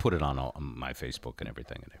website. I'll put it on my Facebook and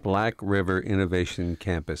everything. Black River Innovation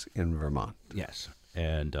Campus in Vermont. Yes,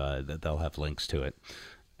 and they'll have links to it.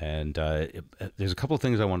 And there's a couple of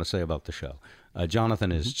things I want to say about the show.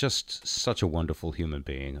 Jonathan is just such a wonderful human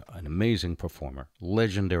being, an amazing performer,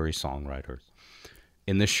 legendary songwriter.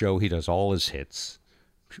 In this show, he does all his hits,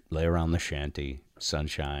 Lay Around the Shanty,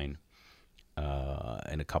 Sunshine,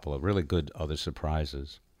 and a couple of really good other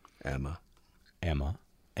surprises. Emma.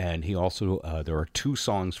 And he also, there are 2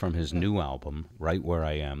 songs from his new album, Right Where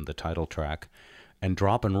I Am, the title track, and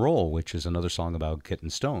Drop and Roll, which is another song about getting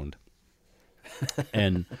stoned.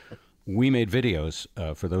 And we made videos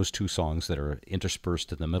for those 2 songs that are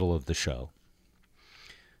interspersed in the middle of the show.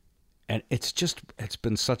 And it's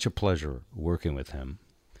been such a pleasure working with him,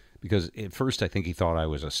 because at first I think he thought I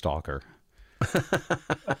was a stalker.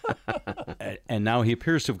 And now he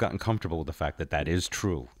appears to have gotten comfortable with the fact that that is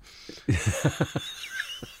true.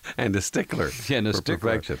 And a stickler. Yeah, and a for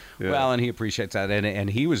stickler. perfection. Yeah. Well, and he appreciates that. And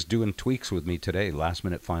he was doing tweaks with me today,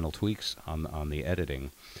 last-minute final tweaks on the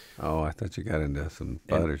editing. Oh, I thought you got into some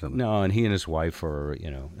bud or something. No, and he and his wife are,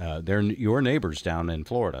 they're your neighbors down in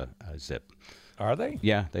Florida, Zip. Are they?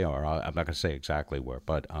 Yeah, they are. I'm not going to say exactly where,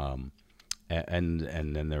 but and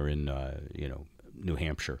then they're in New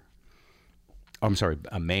Hampshire. I'm sorry,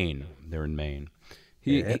 Maine. They're in Maine.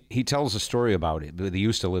 He tells a story about it. They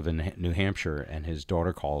used to live in New Hampshire, and his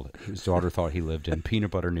daughter thought he lived in Peanut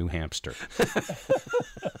Butter, New Hampster.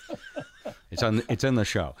 It's in the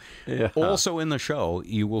show. Yeah. Also in the show,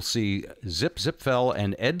 you will see Zip Zipfel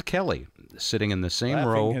and Ed Kelly sitting in the same Laughing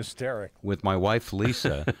row hysteric. with my wife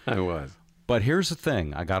Lisa. I was. But here's the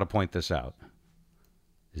thing: I got to point this out.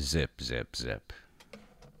 Zip, zip, zip.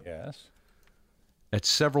 Yes. At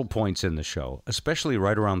several points in the show, especially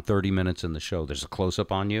right around 30 minutes in the show, there's a close-up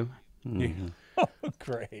on you. Mm-hmm. Oh,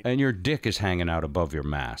 great. And your dick is hanging out above your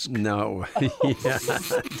mask. No. Yeah,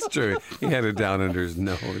 it's true. He had it down under his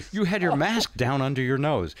nose. You had your mask down under your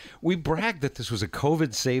nose. We bragged that this was a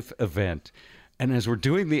COVID-safe event. And as we're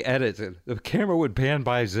doing the edit, the camera would pan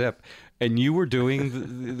by Zip, and you were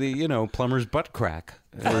doing the plumber's butt crack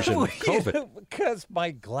version of COVID. Because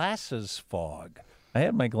my glasses fog. I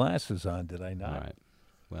had my glasses on, did I not? All right.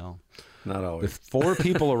 Well, Not always. if 4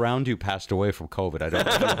 people around you passed away from COVID, I don't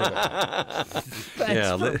know.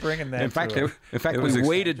 Thanks for bringing that In fact, to us. we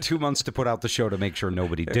waited 2 months to put out the show to make sure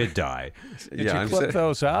nobody did die. Did you clip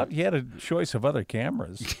those out? You had a choice of other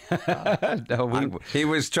cameras. No, He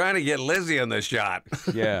was trying to get Lizzie on the shot.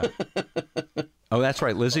 yeah. Oh, that's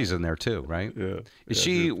right. Lizzie's in there too, right? Yeah. Is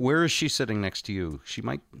she? Where is she sitting next to you? She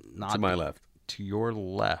might not. To my left. To your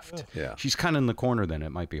left. Yeah. She's kind of in the corner. Then it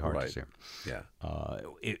might be hard to see her. Yeah.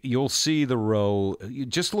 You'll see the row. You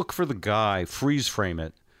just look for the guy. Freeze frame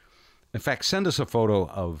it. In fact, send us a photo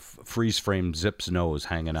of freeze frame Zip's nose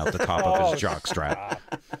hanging out the top of his jock strap.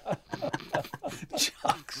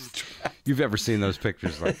 You've ever seen those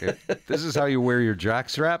pictures? Like, this is how you wear your jock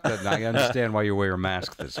strap? Then I understand why you wear a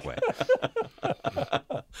mask this way.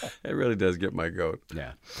 It really does get my goat.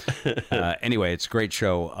 Yeah. Anyway, it's a great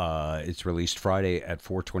show. It's released Friday at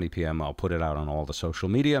 4:20 p.m. I'll put it out on all the social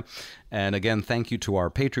media. And again, thank you to our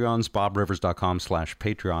Patreons,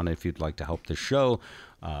 bobrivers.com/Patreon if you'd like to help the show.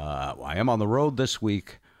 I am on the road this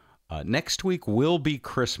week. Next week will be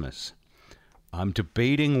Christmas. I'm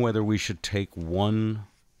debating whether we should take one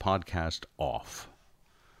podcast off.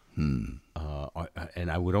 And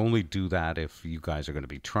I would only do that if you guys are going to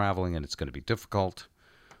be traveling and it's going to be difficult.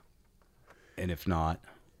 And if not,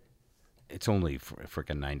 it's only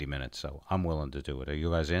freaking 90 minutes, so I'm willing to do it. Are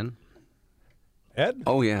you guys in? Ed?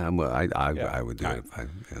 Oh yeah, I would do it.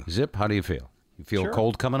 Yeah. Zip, how do you feel? You feel Sure.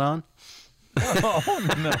 cold coming on? Oh,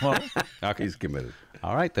 no. Okay. He's committed.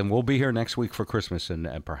 All right, then we'll be here next week for Christmas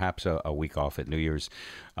and perhaps a week off at New Year's.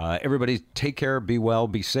 Everybody, take care, be well,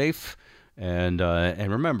 be safe, and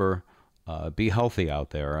remember, be healthy out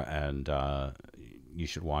there, and you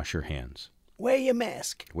should wash your hands. Wear your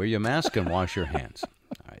mask. Wear your mask and wash your hands.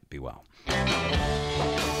 All right, be well.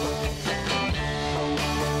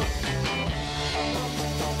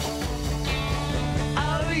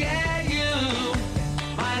 Oh yeah, you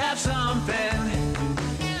might have something.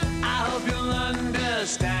 I hope you'll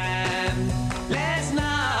understand. Let's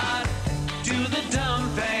not do the dumb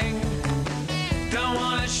thing. Don't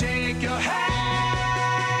wanna shake your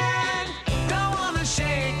hand. Don't wanna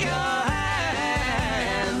shake your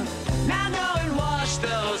hand. Now go and wash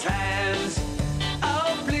those hands.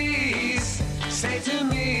 Oh please, say to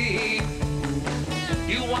me,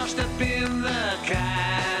 you washed up in the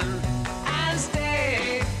can. And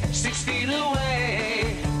stay 6 feet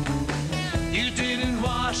away. You didn't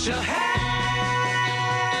wash your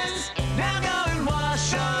hands. Now go and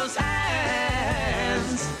wash those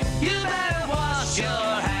hands. You better wash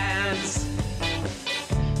your hands.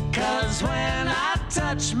 'Cause when I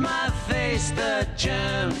touch my face, the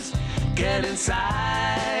germs get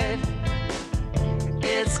inside.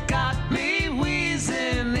 It's got me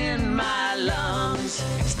wheezing in my lungs.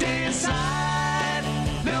 Stay inside.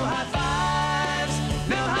 No high fives.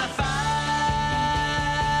 No high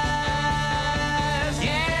fives.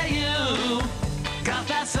 Yeah, you got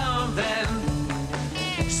that something.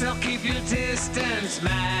 So keep your distance,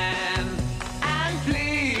 man. And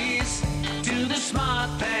please do the smart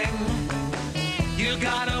thing. You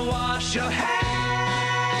gotta wash your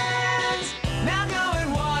hands. Now go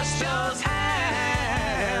and wash those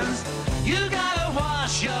hands. You gotta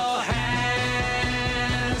wash your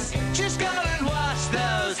hands. Just go and wash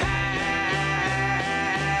those hands.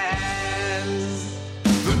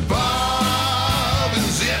 The Bob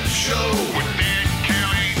and Zip Show.